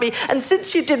ever asked me. And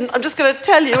since you didn't, I'm just going to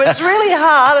tell you, it's really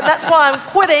hard, and that's why I'm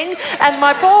quitting, and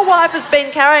my poor wife has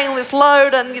been carrying this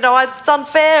load, and, it's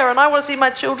unfair, and I want to see my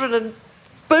children, and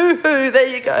boo-hoo, there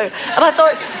you go. And I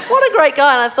thought, what a great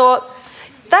guy. And I thought,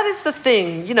 that is the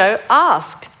thing,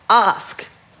 ask.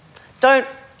 Don't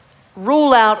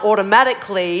rule out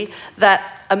automatically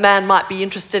that a man might be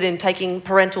interested in taking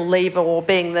parental leave or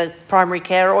being the primary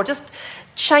carer, or just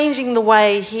changing the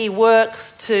way he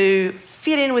works to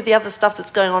fit in with the other stuff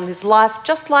that's going on in his life,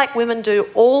 just like women do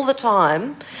all the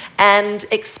time and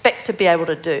expect to be able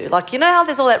to do. Like, how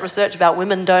there's all that research about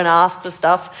women don't ask for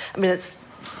stuff? I mean, it's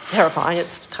terrifying.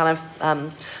 It's kind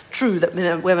of true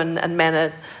that women and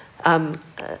men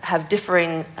have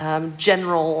differing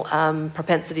general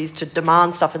propensities to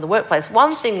demand stuff in the workplace.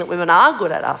 One thing that women are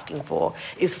good at asking for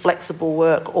is flexible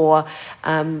work or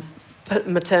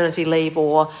maternity leave,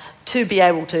 or to be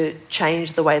able to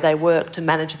change the way they work to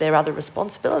manage their other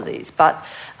responsibilities. But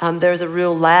there is a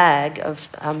real lag of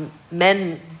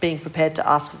men being prepared to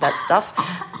ask for that stuff,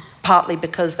 partly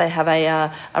because they have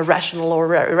a rational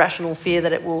or irrational fear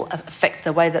that it will affect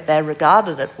the way that they're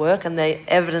regarded at work, and the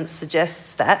evidence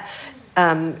suggests that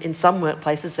in some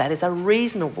workplaces that is a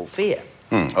reasonable fear.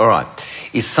 All right.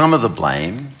 Is some of the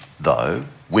blame, though,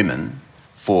 women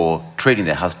for treating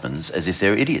their husbands as if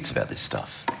they're idiots about this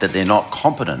stuff, that they're not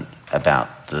competent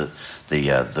about the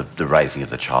raising of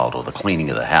the child or the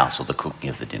cleaning of the house or the cooking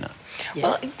of the dinner? Yes.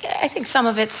 Well, I think some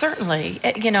of it certainly.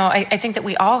 I think that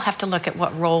we all have to look at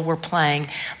what role we're playing.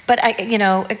 But,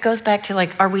 it goes back to,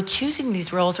 like, are we choosing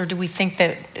these roles, or do we think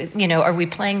that, are we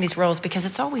playing these roles because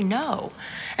it's all we know?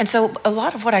 And so a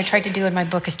lot of what I tried to do in my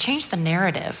book is change the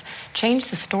narrative, change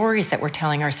the stories that we're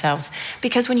telling ourselves.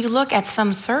 Because when you look at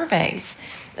some surveys,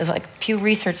 like Pew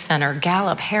Research Center,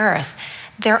 Gallup, Harris,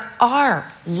 there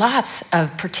are lots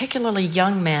of particularly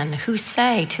young men who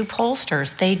say to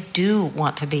pollsters they do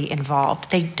want to be involved.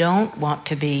 They don't want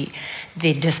to be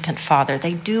the distant father.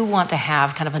 They do want to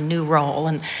have kind of a new role.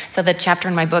 And so the chapter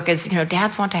in my book is,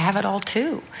 dads want to have it all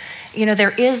too.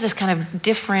 there is this kind of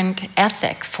different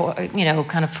ethic for,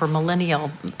 kind of for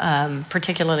millennial,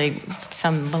 particularly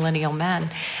some millennial men.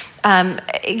 When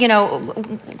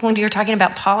you're talking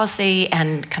about policy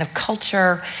and kind of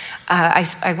culture,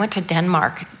 I went to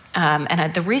Denmark.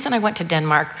 The reason I went to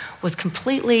Denmark was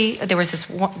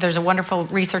there's a wonderful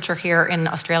researcher here in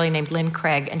Australia named Lynn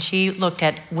Craig, and she looked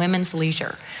at women's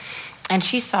leisure. And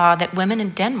she saw that women in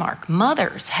Denmark,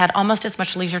 mothers, had almost as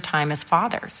much leisure time as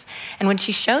fathers. And when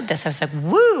she showed this, I was like,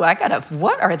 woo,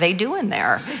 what are they doing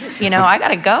there? I got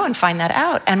to go and find that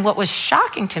out. And what was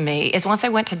shocking to me is once I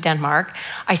went to Denmark,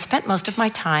 I spent most of my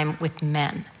time with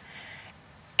men.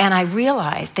 And I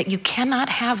realized that you cannot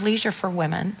have leisure for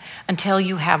women until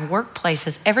you have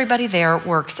workplaces. Everybody there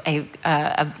works a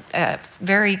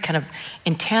very kind of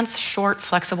intense, short,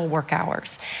 flexible work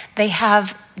hours. They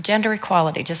have gender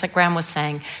equality, just like Graham was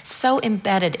saying, so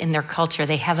embedded in their culture.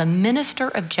 They have a minister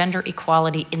of gender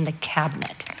equality in the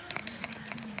cabinet.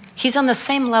 He's on the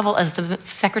same level as the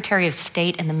Secretary of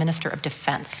State and the Minister of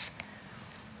Defense.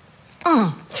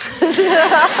 And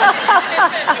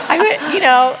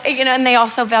they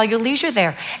also value leisure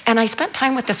there. And I spent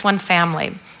time with this one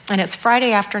family, and it's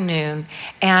Friday afternoon,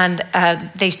 and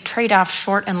they trade off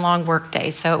short and long work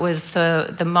days. So it was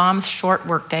the mom's short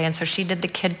work day, and so she did the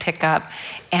kid pickup,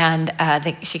 and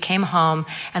she came home,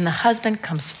 and the husband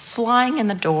comes flying in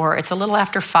the door. It's a little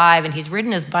after 5, and he's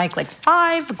ridden his bike like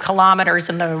 5 kilometers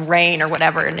in the rain or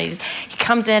whatever, and he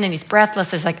comes in, and he's breathless.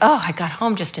 He's like, oh, I got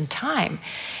home just in time.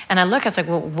 And I was like,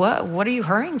 well, what are you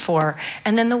hurrying for?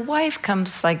 And then the wife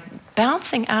comes like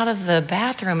bouncing out of the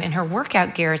bathroom in her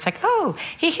workout gear. It's like, oh,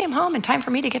 he came home in time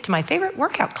for me to get to my favorite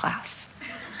workout class.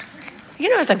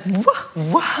 I was like,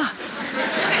 what?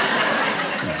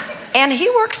 And he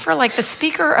worked for like the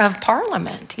Speaker of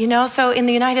Parliament, so in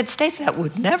the United States that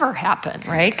would never happen,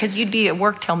 right? Because you'd be at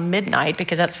work till midnight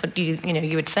because that's what you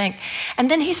would think. And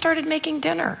then he started making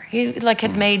dinner. He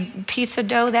had made pizza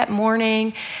dough that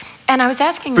morning. And I was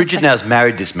asking Bridget now's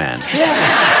married this man.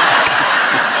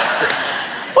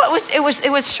 Well, it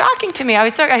was shocking to me. I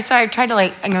tried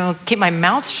to keep my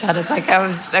mouth shut. It's like I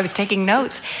was taking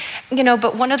notes,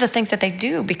 But one of the things that they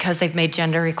do, because they've made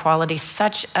gender equality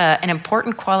such an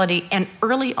important quality, and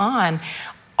early on,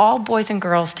 all boys and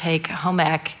girls take home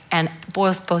ec, and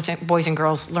both boys and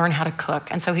girls learn how to cook.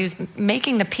 And so he was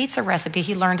making the pizza recipe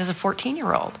he learned as a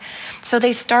 14-year-old. So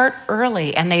they start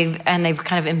early, and they've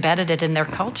kind of embedded it in their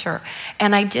culture.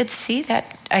 And I did see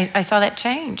that. I saw that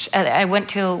change. I went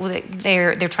to,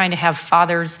 they're trying to have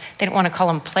fathers, they don't want to call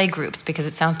them play groups because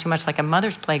it sounds too much like a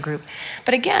mother's play group.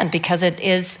 But again, because it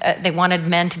is, they wanted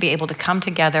men to be able to come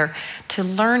together to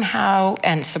learn how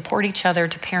and support each other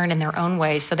to parent in their own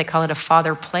ways. So they call it a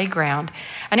father playground.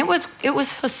 And it was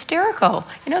hysterical.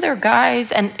 There are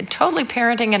guys and totally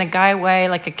parenting in a guy way,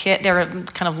 like a kid, they're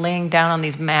kind of laying down on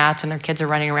these mats and their kids are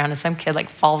running around and some kid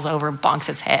falls over and bonks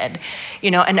his head,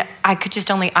 and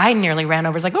I nearly ran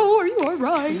over. Like, oh, are you all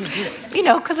right?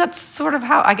 Because that's sort of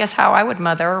how I would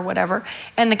mother or whatever.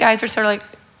 And the guys are sort of like,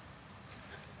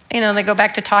 they go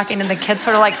back to talking and the kid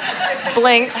sort of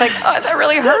blinks like, oh, that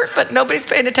really hurt, but nobody's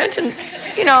paying attention,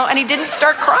 and he didn't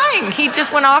start crying. He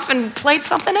just went off and played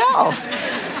something else.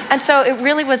 And so it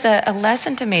really was a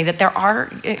lesson to me that there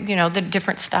are, the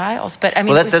different styles. But I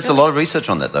mean, well, that's a lot of research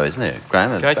on that, though, isn't it,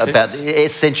 Graham? About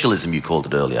essentialism, you called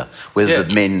it earlier, whether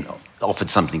the men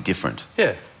offered something different.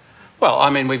 Yeah. Well,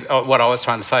 I mean, what I was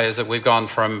trying to say is that we've gone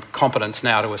from competence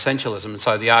now to essentialism, and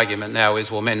so the argument now is,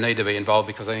 well, men need to be involved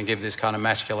because they can give this kind of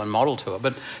masculine model to it.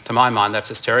 But to my mind, that's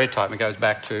a stereotype. It goes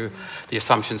back to the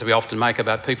assumptions that we often make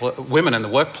about women in the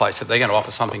workplace, that they're going to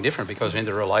offer something different because in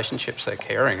the relationships they're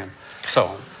caring and so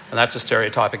on. And that's a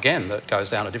stereotype, again, that goes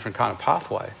down a different kind of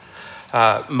pathway.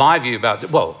 My view about,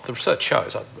 the research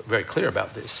shows, I'm very clear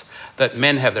about this, that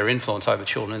men have their influence over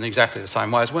children in exactly the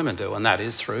same way as women do, and that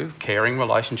is through caring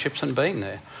relationships and being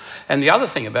there. And the other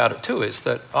thing about it too is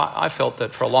that I felt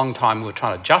that for a long time we were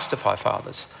trying to justify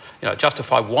fathers,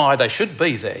 justify why they should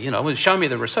be there, show me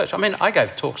the research. I mean, I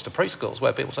gave talks to preschools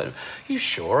where people say, are you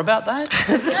sure about that?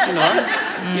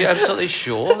 You're absolutely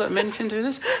sure that men can do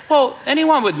this? Well,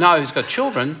 anyone would know who's got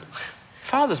children,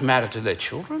 fathers matter to their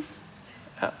children.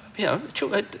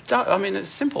 I mean, it's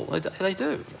simple. They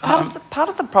do. Part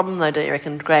of the problem, though, do you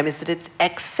reckon, Graham, is that it's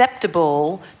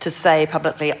acceptable to say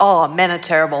publicly, oh, men are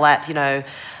terrible at,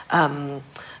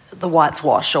 the whites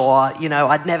wash, or,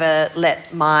 I'd never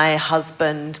let my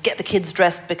husband get the kids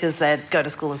dressed because they'd go to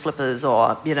school in flippers,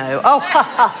 or, oh, ha,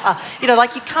 ha, ha.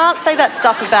 You can't say that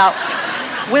stuff about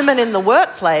women in the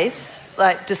workplace.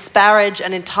 like disparage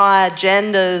an entire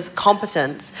gender's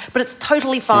competence, but it's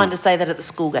totally fine to say that at the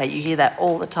school gate. You hear that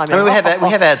all the time. I mean, we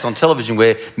have ads on television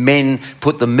where men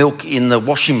put the milk in the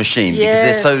washing machine because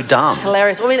they're so dumb.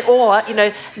 Hilarious. I mean, or, you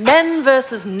know, men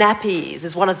versus nappies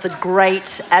is one of the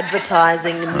great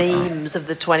advertising memes of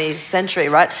the 20th century,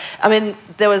 right? I mean,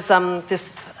 there was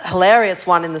this hilarious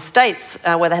one in the States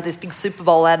where they had this big Super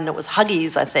Bowl ad and it was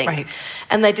Huggies, I think. Right.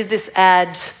 And they did this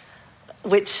ad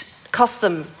which cost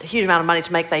them a huge amount of money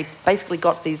to make. They basically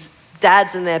got these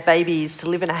dads and their babies to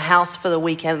live in a house for the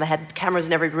weekend. They had cameras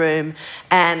in every room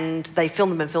and they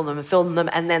filmed them and filmed them and filmed them,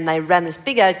 and then they ran this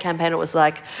big ad campaign. It was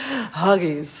like,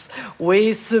 Huggies,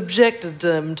 we subjected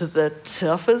them to the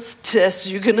toughest test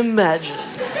you can imagine.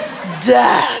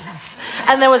 Dads.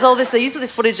 And there was all this, they used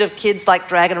this footage of kids like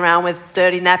dragging around with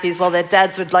dirty nappies while their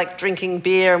dads were like drinking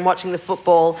beer and watching the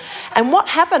football. And what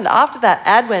happened after that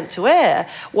ad went to air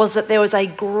was that there was a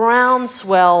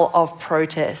groundswell of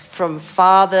protest from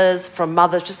fathers, from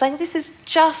mothers, just saying this is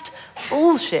just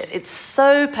bullshit. It's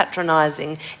so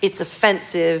patronising, it's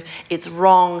offensive, it's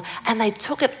wrong. And they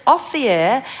took it off the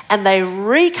air and they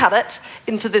recut it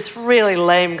into this really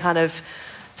lame kind of,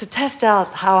 to test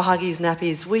out how Huggies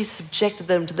nappies, we subjected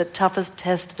them to the toughest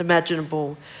test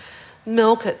imaginable.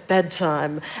 Milk at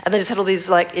bedtime. And they just had all these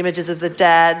like images of the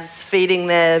dads feeding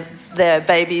their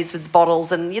babies with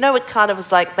bottles. And, you know, it kind of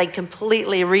was like they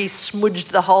completely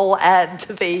re-smudged the whole ad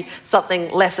to be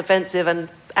something less offensive and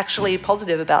actually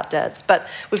positive about dads. But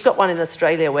we've got one in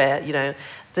Australia where, you know,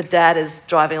 the dad is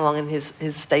driving along in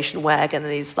his station wagon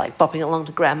and he's like bopping along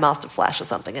to Grandmaster Flash or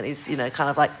something, and he's, you know, kind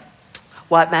of like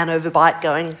white man overbite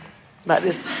going like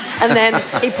this. And then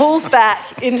he pulls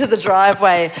back into the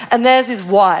driveway and there's his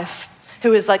wife,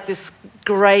 who is like this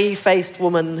grey-faced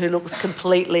woman who looks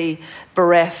completely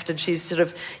bereft, and she's sort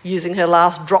of using her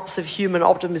last drops of human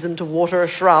optimism to water a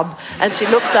shrub. And she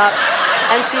looks up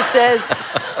and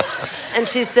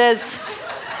she says,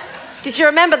 did you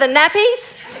remember the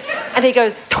nappies? And he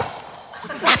goes,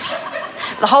 nappies.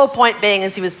 The whole point being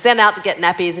is he was sent out to get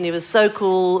nappies and he was so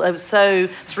cool, he was so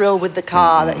thrilled with the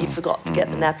car that he forgot to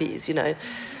get the nappies, you know.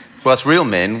 Whilst real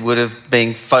men would have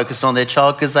been focused on their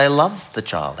child because they love the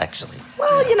child, actually.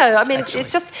 Well, you know, I mean,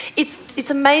 it's just,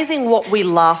 it's amazing what we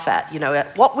laugh at, you know.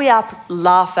 What we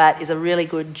laugh at is a really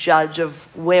good judge of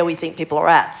where we think people are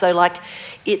at. So, like,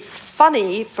 it's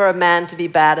funny for a man to be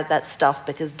bad at that stuff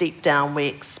because deep down we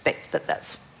expect that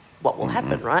that's what will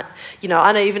happen, right? You know,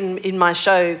 I know even in my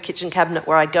show, Kitchen Cabinet,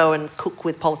 where I go and cook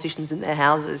with politicians in their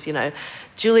houses, you know,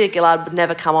 Julia Gillard would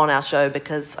never come on our show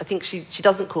because I think she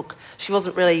doesn't cook. She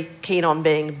wasn't really keen on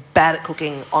being bad at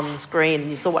cooking on screen.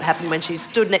 And you saw what happened when she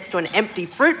stood next to an empty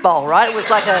fruit bowl, right? It was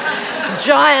like a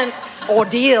giant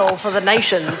ordeal for the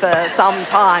nation for some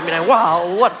time. You know,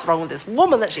 wow, what's wrong with this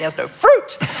woman that she has no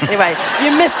fruit? Anyway, you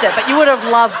missed it, but you would have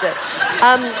loved it.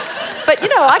 But, you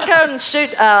know, I go and shoot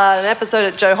an episode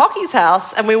at Joe Hockey's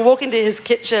house and we walk into his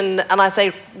kitchen and I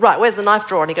say, right, where's the knife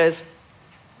drawer? And he goes,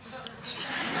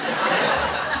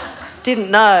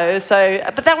 didn't know. So,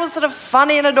 but that was sort of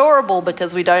funny and adorable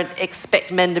because we don't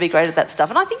expect men to be great at that stuff.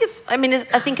 And I think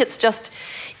it's just,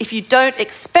 if you don't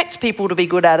expect people to be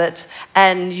good at it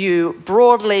and you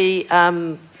broadly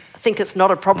think it's not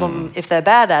a problem if they're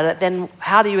bad at it, then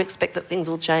how do you expect that things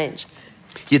will change?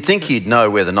 You'd think he'd know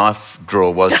where the knife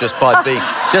drawer was just by being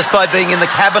in the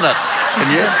cabinet.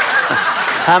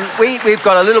 We've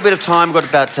got a little bit of time.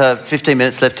 We've got about 15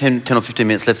 minutes left, 10 or 15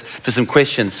 minutes left for some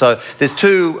questions. So there's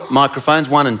two microphones,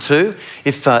 1 and 2.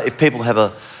 If people have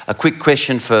a quick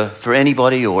question for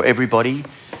anybody or everybody,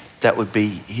 that would be,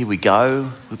 here we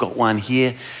go. We've got one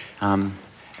here, and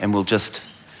we'll just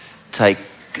take...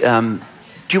 do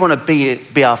you want to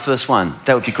be our first one?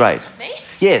 That would be great. Me?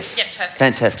 Yes. Yeah, perfect.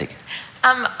 Fantastic.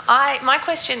 My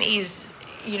question is,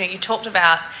 you know, you talked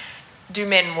about, do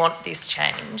men want this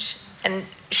change? And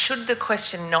should the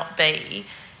question not be,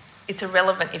 it's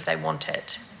irrelevant if they want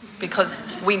it, because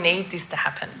we need this to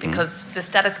happen, because the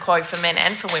status quo for men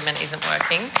and for women isn't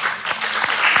working.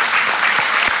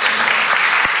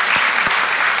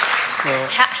 Well,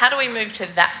 how do we move to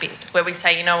that bit where we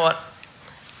say, you know what,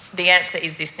 the answer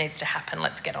is this needs to happen,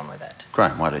 let's get on with it?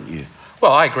 Graham, why don't you?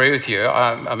 Well, I agree with you.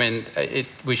 I mean,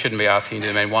 we shouldn't be asking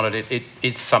do men want it.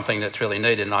 It's something that's really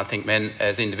needed, and I think men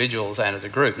as individuals and as a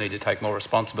group need to take more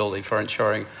responsibility for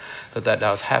ensuring that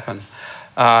does happen.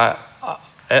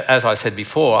 As I said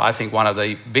before, I think one of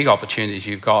the big opportunities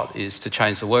you've got is to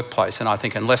change the workplace, and I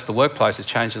think unless the workplace is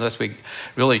changed, unless we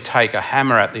really take a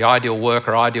hammer at the ideal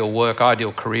worker,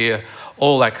 ideal career,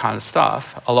 all that kind of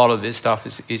stuff, a lot of this stuff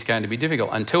is going to be difficult.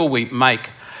 Until we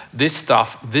make this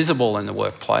stuff visible in the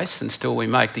workplace, and still we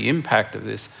make the impact of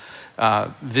this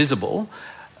visible,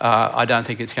 I don't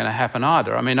think it's going to happen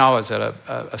either. I mean, I was at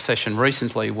a session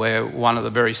recently where one of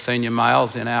the very senior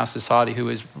males in our society who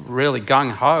is really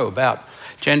gung-ho about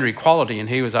gender equality, and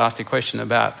he was asked a question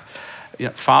about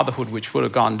fatherhood, which would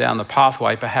have gone down the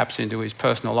pathway perhaps into his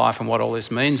personal life and what all this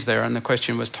means there, and the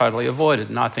question was totally avoided.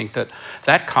 And I think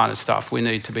that kind of stuff we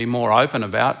need to be more open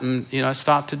about and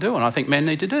start to do, and I think men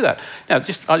need to do that. Now, I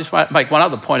just want to make one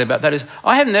other point about that is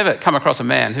I have never come across a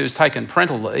man who's taken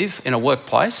parental leave in a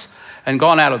workplace and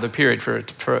gone out of the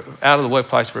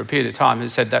workplace for a period of time who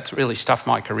said that's really stuffed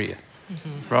my career.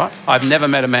 Mm-hmm. Right? I've never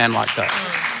met a man like that.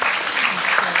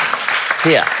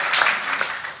 Here.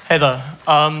 Hey there.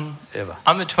 I'm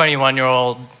a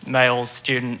 21-year-old male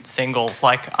student, single.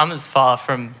 I'm as far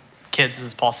from kids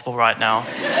as possible right now.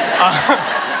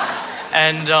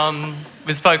 And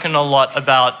we've spoken a lot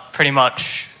about pretty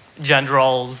much gender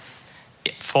roles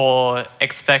for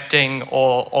expecting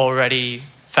or already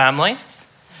families.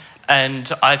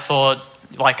 And I thought,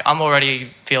 I'm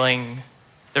already feeling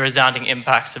the resounding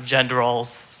impacts of gender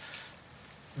roles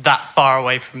that far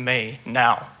away from me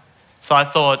now. So I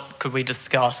thought, could we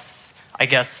discuss, I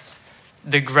guess,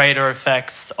 the greater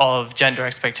effects of gender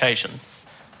expectations,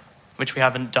 which we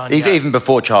haven't done yet. Even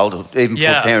before childhood, before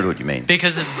parenthood, you mean?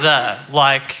 Because it's there.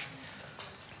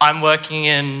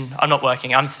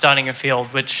 I'm studying a field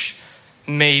which,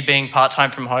 me being part-time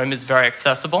from home, is very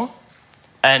accessible.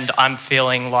 And I'm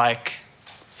feeling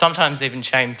sometimes even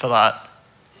shame for that.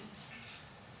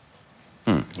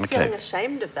 Okay. Feeling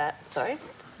ashamed of that, sorry?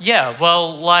 Yeah,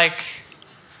 well,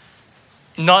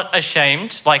 not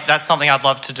ashamed. That's something I'd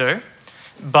love to do.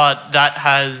 But that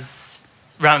has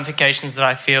ramifications that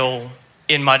I feel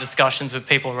in my discussions with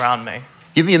people around me.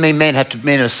 You mean men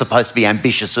are supposed to be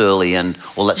ambitious early and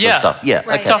all that sort of stuff? Yeah,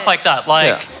 right. Stuff like that.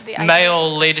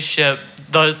 Male leadership,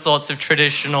 those sorts of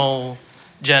traditional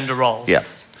gender roles. Yeah.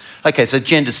 Okay, so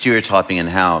gender stereotyping and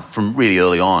how from really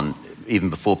early on, even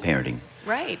before parenting.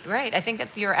 Right. I think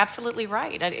that you're absolutely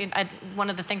right. One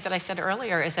of the things that I said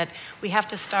earlier is that we have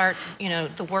to start,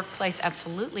 the workplace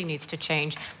absolutely needs to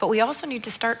change, but we also need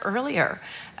to start earlier.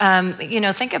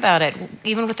 Think about it,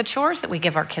 even with the chores that we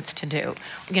give our kids to do.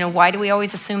 Why do we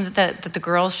always assume that the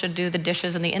girls should do the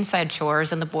dishes and the inside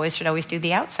chores and the boys should always do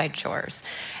the outside chores?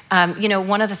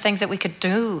 One of the things that we could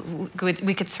do,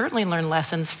 we could certainly learn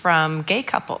lessons from gay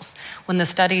couples. When the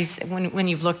studies, when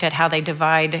you've looked at how they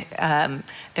divide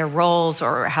their roles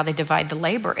or how they divide the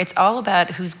labor, it's all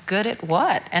about who's good at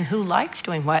what and who likes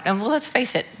doing what. And let's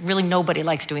face it, really nobody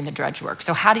likes doing the drudge work.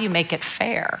 So how do you make it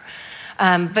fair?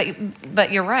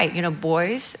 But you're right.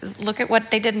 Boys, look at what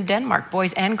they did in Denmark.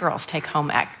 Boys and girls take home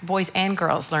ec. Boys and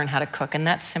girls learn how to cook, and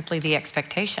that's simply the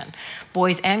expectation.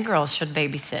 Boys and girls should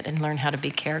babysit and learn how to be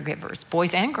caregivers.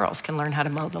 Boys and girls can learn how to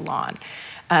mow the lawn.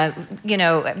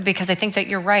 Because I think that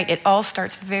you're right. It all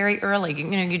starts very early.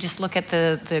 You just look at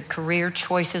the career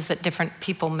choices that different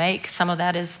people make. Some of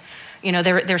that is,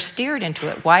 they're steered into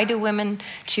it. Why do women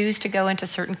choose to go into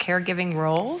certain caregiving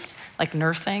roles, like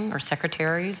nursing or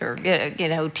secretaries or,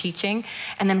 teaching?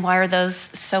 And then why are those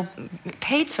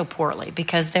paid so poorly?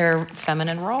 Because they're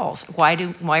feminine roles. Why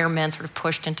are men sort of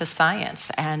pushed into science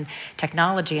and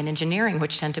technology and engineering,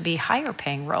 which tend to be higher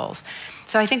paying roles?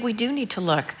 So I think we do need to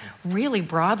look really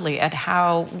broadly at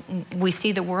how we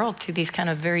see the world through these kind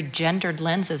of very gendered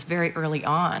lenses very early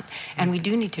on. And we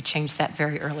do need to change that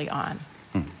very early on.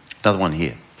 Another one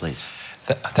here, please.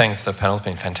 Thanks, the panel's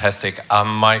been fantastic.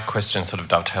 My question sort of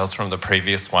dovetails from the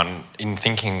previous one. In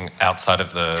thinking outside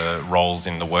of the roles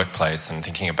in the workplace and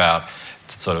thinking about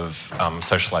sort of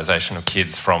socialisation of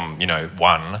kids from,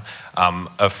 one,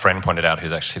 a friend pointed out,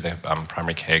 who's actually the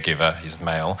primary caregiver, he's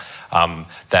male, and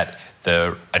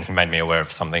he made me aware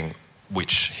of something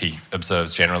which he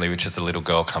observes generally, which is a little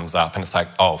girl comes up and it's like,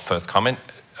 first comment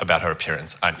about her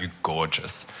appearance, aren't you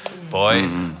gorgeous? Boy,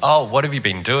 what have you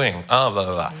been doing? Oh, blah,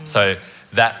 blah, blah. So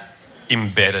that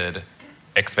embedded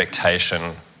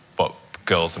expectation, what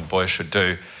girls and boys should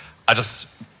do,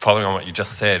 following on what you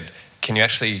just said, can you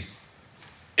actually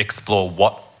explore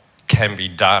what can be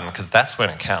done? Because that's when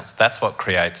it counts. That's what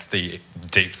creates the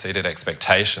deep-seated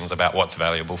expectations about what's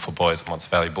valuable for boys and what's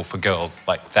valuable for girls.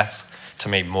 That's, to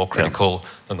me, more critical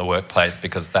than the workplace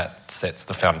because that sets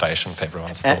the foundation for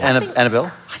everyone's thoughts.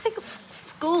 Annabelle? I think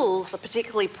schools,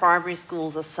 particularly primary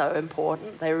schools, are so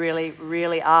important. They really,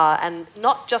 really are. And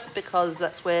not just because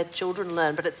that's where children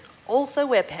learn, but it's also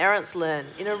where parents learn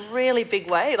in a really big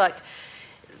way.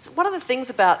 One of the things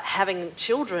about having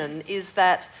children is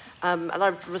that and I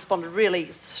responded really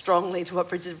strongly to what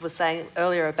Bridget was saying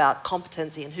earlier about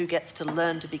competency and who gets to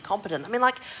learn to be competent. I mean,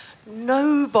 like,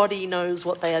 nobody knows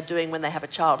what they are doing when they have a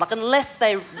child. Like, unless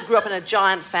they grew up in a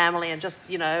giant family and just,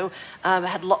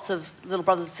 had lots of little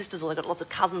brothers and sisters, or they've got lots of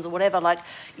cousins or whatever. Like,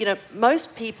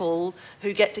 most people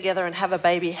who get together and have a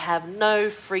baby have no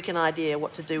freaking idea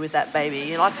what to do with that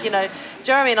baby.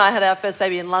 Jeremy and I had our first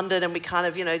baby in London, and we kind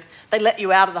of, they let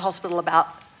you out of the hospital about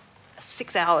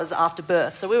 6 hours after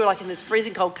birth. So we were like in this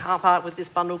freezing cold car park with this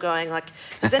bundle going, like,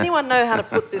 does anyone know how to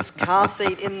put this car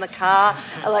seat in the car?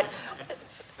 And, like,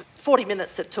 40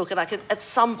 minutes it took, and at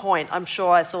some point, I'm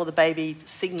sure I saw the baby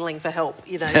signalling for help,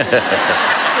 to passers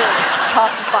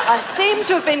by. I seem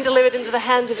to have been delivered into the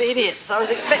hands of idiots. I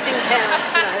was expecting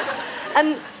parents,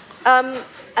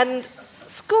 And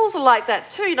schools are like that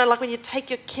too, like when you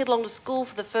take your kid along to school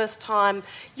for the first time,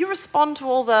 you respond to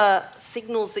all the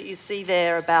signals that you see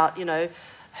there about,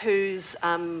 who's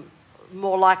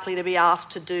more likely to be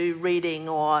asked to do reading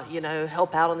or,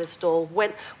 help out on this stall.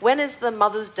 When is the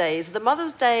Mother's Day? Is the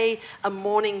Mother's Day a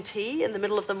morning tea in the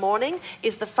middle of the morning?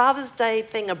 Is the Father's Day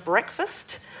thing a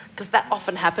breakfast? Because that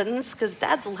often happens, because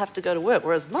dads will have to go to work,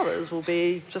 whereas mothers will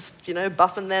be just,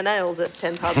 buffing their nails at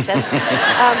 10 past 10.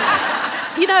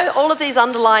 All of these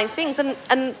underlying things.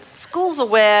 And schools are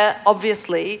where,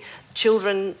 obviously,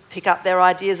 children pick up their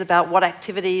ideas about what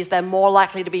activities they're more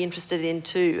likely to be interested in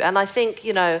too. And I think,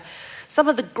 some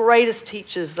of the greatest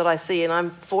teachers that I see, and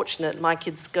I'm fortunate, my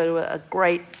kids go to a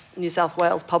great New South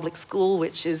Wales public school,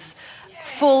 which is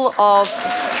full of...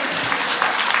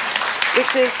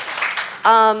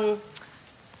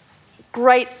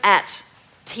 great at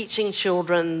teaching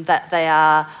children that they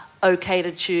are okay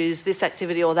to choose this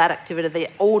activity or that activity. They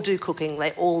all do cooking,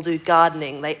 they all do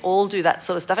gardening, they all do that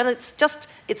sort of stuff. And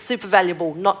it's super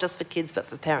valuable, not just for kids, but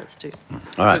for parents too.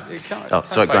 All right.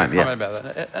 Sorry, Graham, yeah. About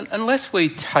that. Unless we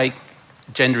take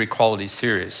gender equality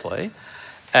seriously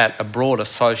at a broader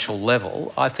social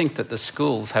level, I think that the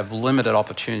schools have limited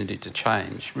opportunity to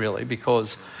change, really,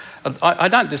 because I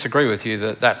don't disagree with you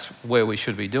that that's where we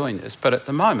should be doing this, but at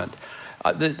the moment,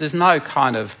 there's no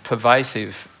kind of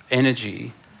pervasive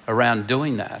energy around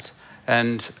doing that.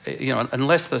 And,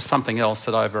 unless there's something else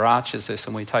that overarches this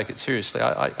and we take it seriously,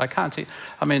 I can't see...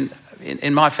 I mean,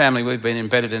 in my family, we've been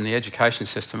embedded in the education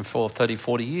system for 30,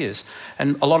 40 years.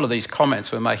 And a lot of these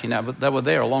comments we're making now, but they were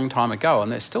there a long time ago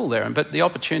and they're still there. But the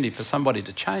opportunity for somebody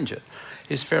to change it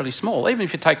is fairly small. Even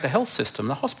if you take the health system,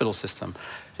 the hospital system.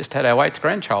 Just had our 8th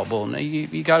grandchild born.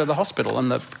 You go to the hospital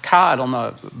and the card on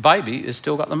the baby has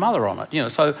still got the mother on it.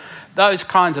 So those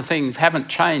kinds of things haven't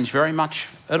changed very much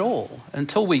at all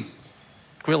until we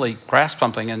really grasp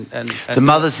something and the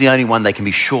mother's the only one they can be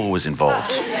sure was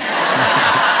involved.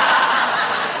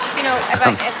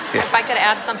 If I could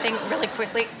add something really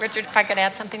quickly, Richard, quickly.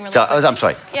 I'm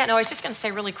sorry. Yeah, no, I was just going to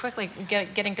say really quickly,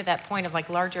 getting to that point of like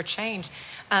larger change.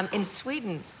 In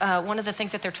Sweden, one of the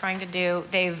things that they're trying to do,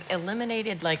 they've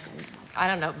eliminated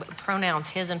pronouns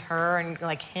his and her, and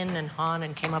like hin and han,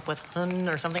 and came up with hun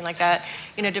or something like that,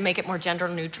 to make it more gender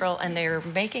neutral. And they're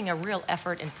making a real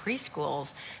effort in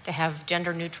preschools to have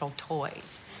gender neutral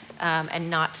toys,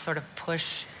 and not sort of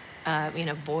push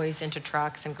boys into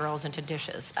trucks and girls into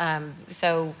dishes.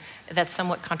 So that's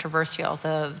somewhat controversial,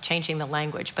 the changing the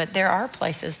language. But there are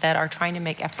places that are trying to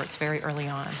make efforts very early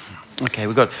on. Okay,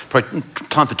 we've got probably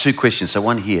time for 2 questions, so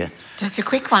one here. Just a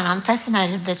quick one. I'm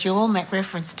fascinated that you all make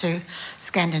reference to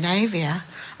Scandinavia.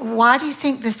 Why do you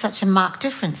think there's such a marked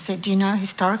difference? Do you know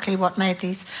historically what made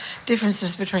these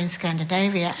differences between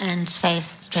Scandinavia and, say,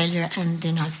 Australia and the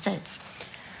United States?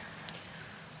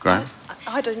 Graham?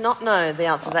 I do not know the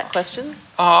answer to that question.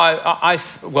 I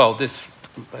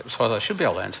should be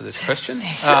able to answer this question.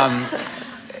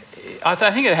 I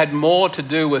think it had more to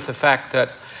do with the fact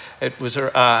that it was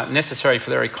necessary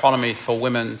for their economy for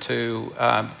women to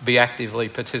be actively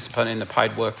participant in the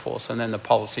paid workforce, and then the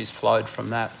policies flowed from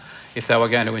that if they were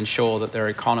going to ensure that their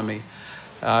economy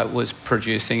was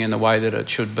producing in the way that it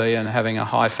should be and having a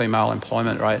high female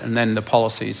employment rate. And then the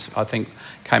policies, I think,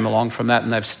 came along from that,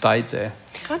 and they've stayed there.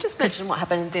 Can I just mention what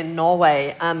happened in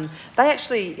Norway? They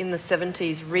actually, in the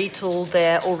 70s, retooled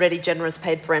their already generous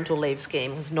paid parental leave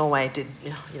scheme, because Norway did,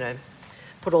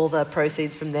 put all the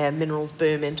proceeds from their minerals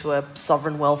boom into a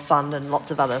sovereign wealth fund and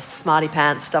lots of other smarty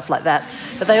pants, stuff like that.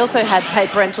 But they also had paid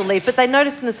parental leave. But they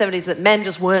noticed in the 70s that men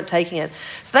just weren't taking it.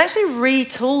 So they actually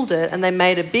retooled it, and they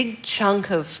made a big chunk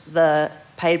of the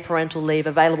paid parental leave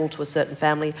available to a certain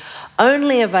family,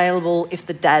 only available if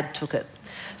the dad took it.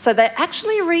 So they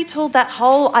actually retooled that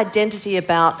whole identity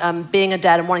about being a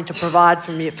dad and wanting to provide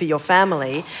for your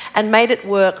family, and made it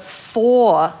work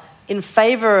in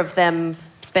favour of them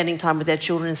spending time with their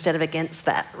children instead of against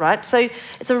that, right? So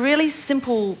it's a really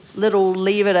simple little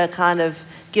lever to kind of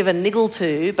give a niggle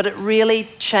to, but it really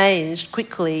changed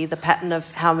quickly the pattern of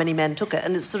how many men took it.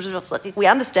 And it's sort of like, we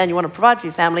understand you want to provide for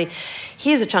your family.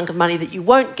 Here's a chunk of money that you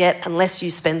won't get unless you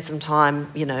spend some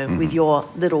time, with your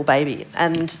little baby.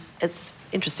 And it's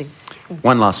interesting.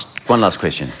 One last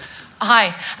question.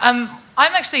 Hi. I'm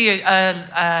actually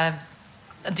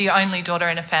the only daughter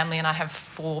in a family, and I have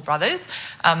 4 brothers.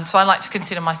 So I like to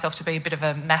consider myself to be a bit of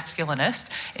a masculinist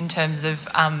in terms of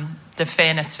the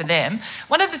fairness for them.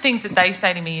 One of the things that they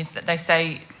say to me is that they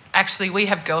say, actually, we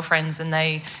have girlfriends and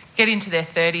they get into their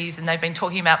 30s and they've been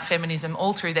talking about feminism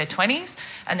all through their 20s,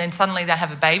 and then suddenly they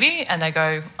have a baby and they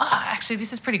go, actually,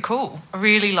 this is pretty cool. I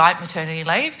really like maternity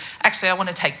leave. Actually, I want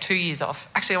to take 2 years off.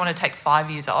 Actually, I want to take 5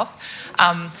 years off.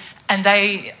 And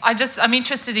I'm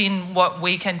interested in what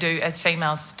we can do as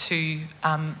females to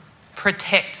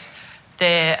protect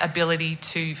their ability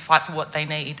to fight for what they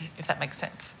need, if that makes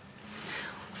sense.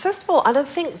 First of all, I don't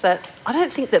think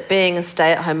that being a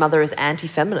stay-at-home mother is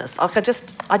anti-feminist. Like,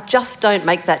 I just don't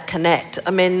make that connect.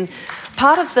 I mean,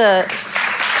 part of the...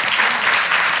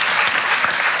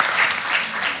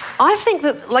 I think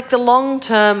that, like, the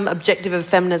long-term objective of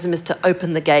feminism is to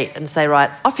open the gate and say,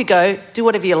 right, off you go, do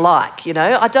whatever you like,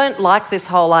 I don't like this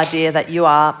whole idea that you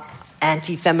are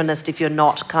anti-feminist if you're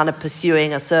not kind of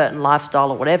pursuing a certain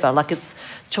lifestyle or whatever. Like,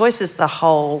 choice is the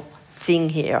whole thing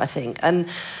here, I think. And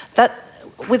that,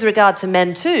 with regard to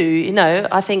men too,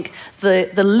 I think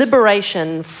the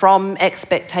liberation from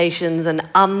expectations and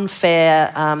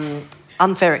unfair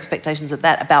expectations at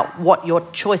that about what your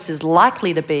choice is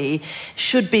likely to be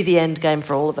should be the end game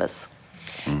for all of us.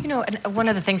 And one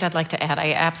of the things I'd like to add,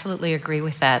 I absolutely agree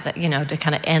with that to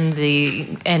kind of end the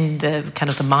kind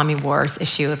of the mommy wars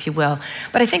issue, if you will.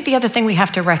 But I think the other thing we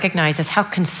have to recognize is how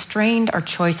constrained our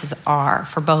choices are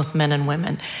for both men and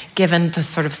women, given the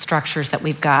sort of structures that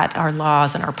we've got, our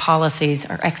laws and our policies,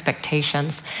 our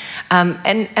expectations.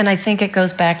 And I think it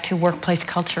goes back to workplace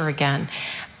culture again.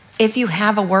 If you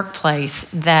have a workplace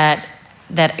that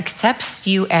accepts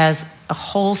you as a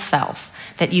whole self,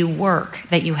 that you work,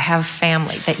 that you have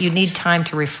family, that you need time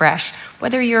to refresh,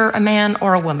 whether you're a man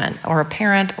or a woman or a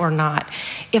parent or not,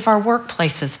 if our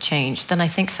workplaces change, then I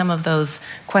think some of those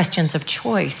questions of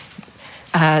choice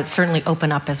certainly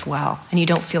open up as well, and you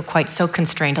don't feel quite so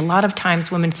constrained. A lot of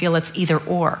times women feel it's either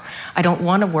or. I don't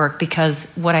want to work because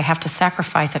what I have to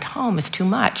sacrifice at home is too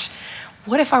much.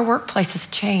 What if our workplace has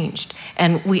changed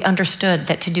and we understood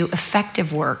that to do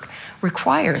effective work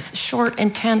requires short,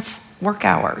 intense work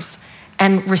hours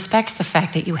and respects the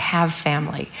fact that you have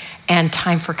family and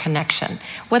time for connection,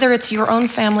 whether it's your own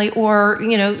family or,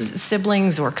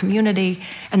 siblings or community,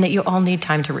 and that you all need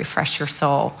time to refresh your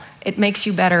soul? It makes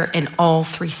you better in all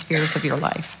 3 spheres of your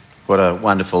life. What a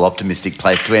wonderful, optimistic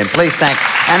place to end. Please thank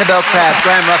Annabelle Crabb,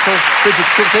 Graham Russell, Bridget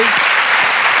Stiltzy.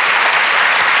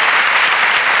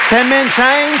 Can men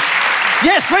change?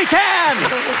 Yes, we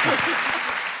can!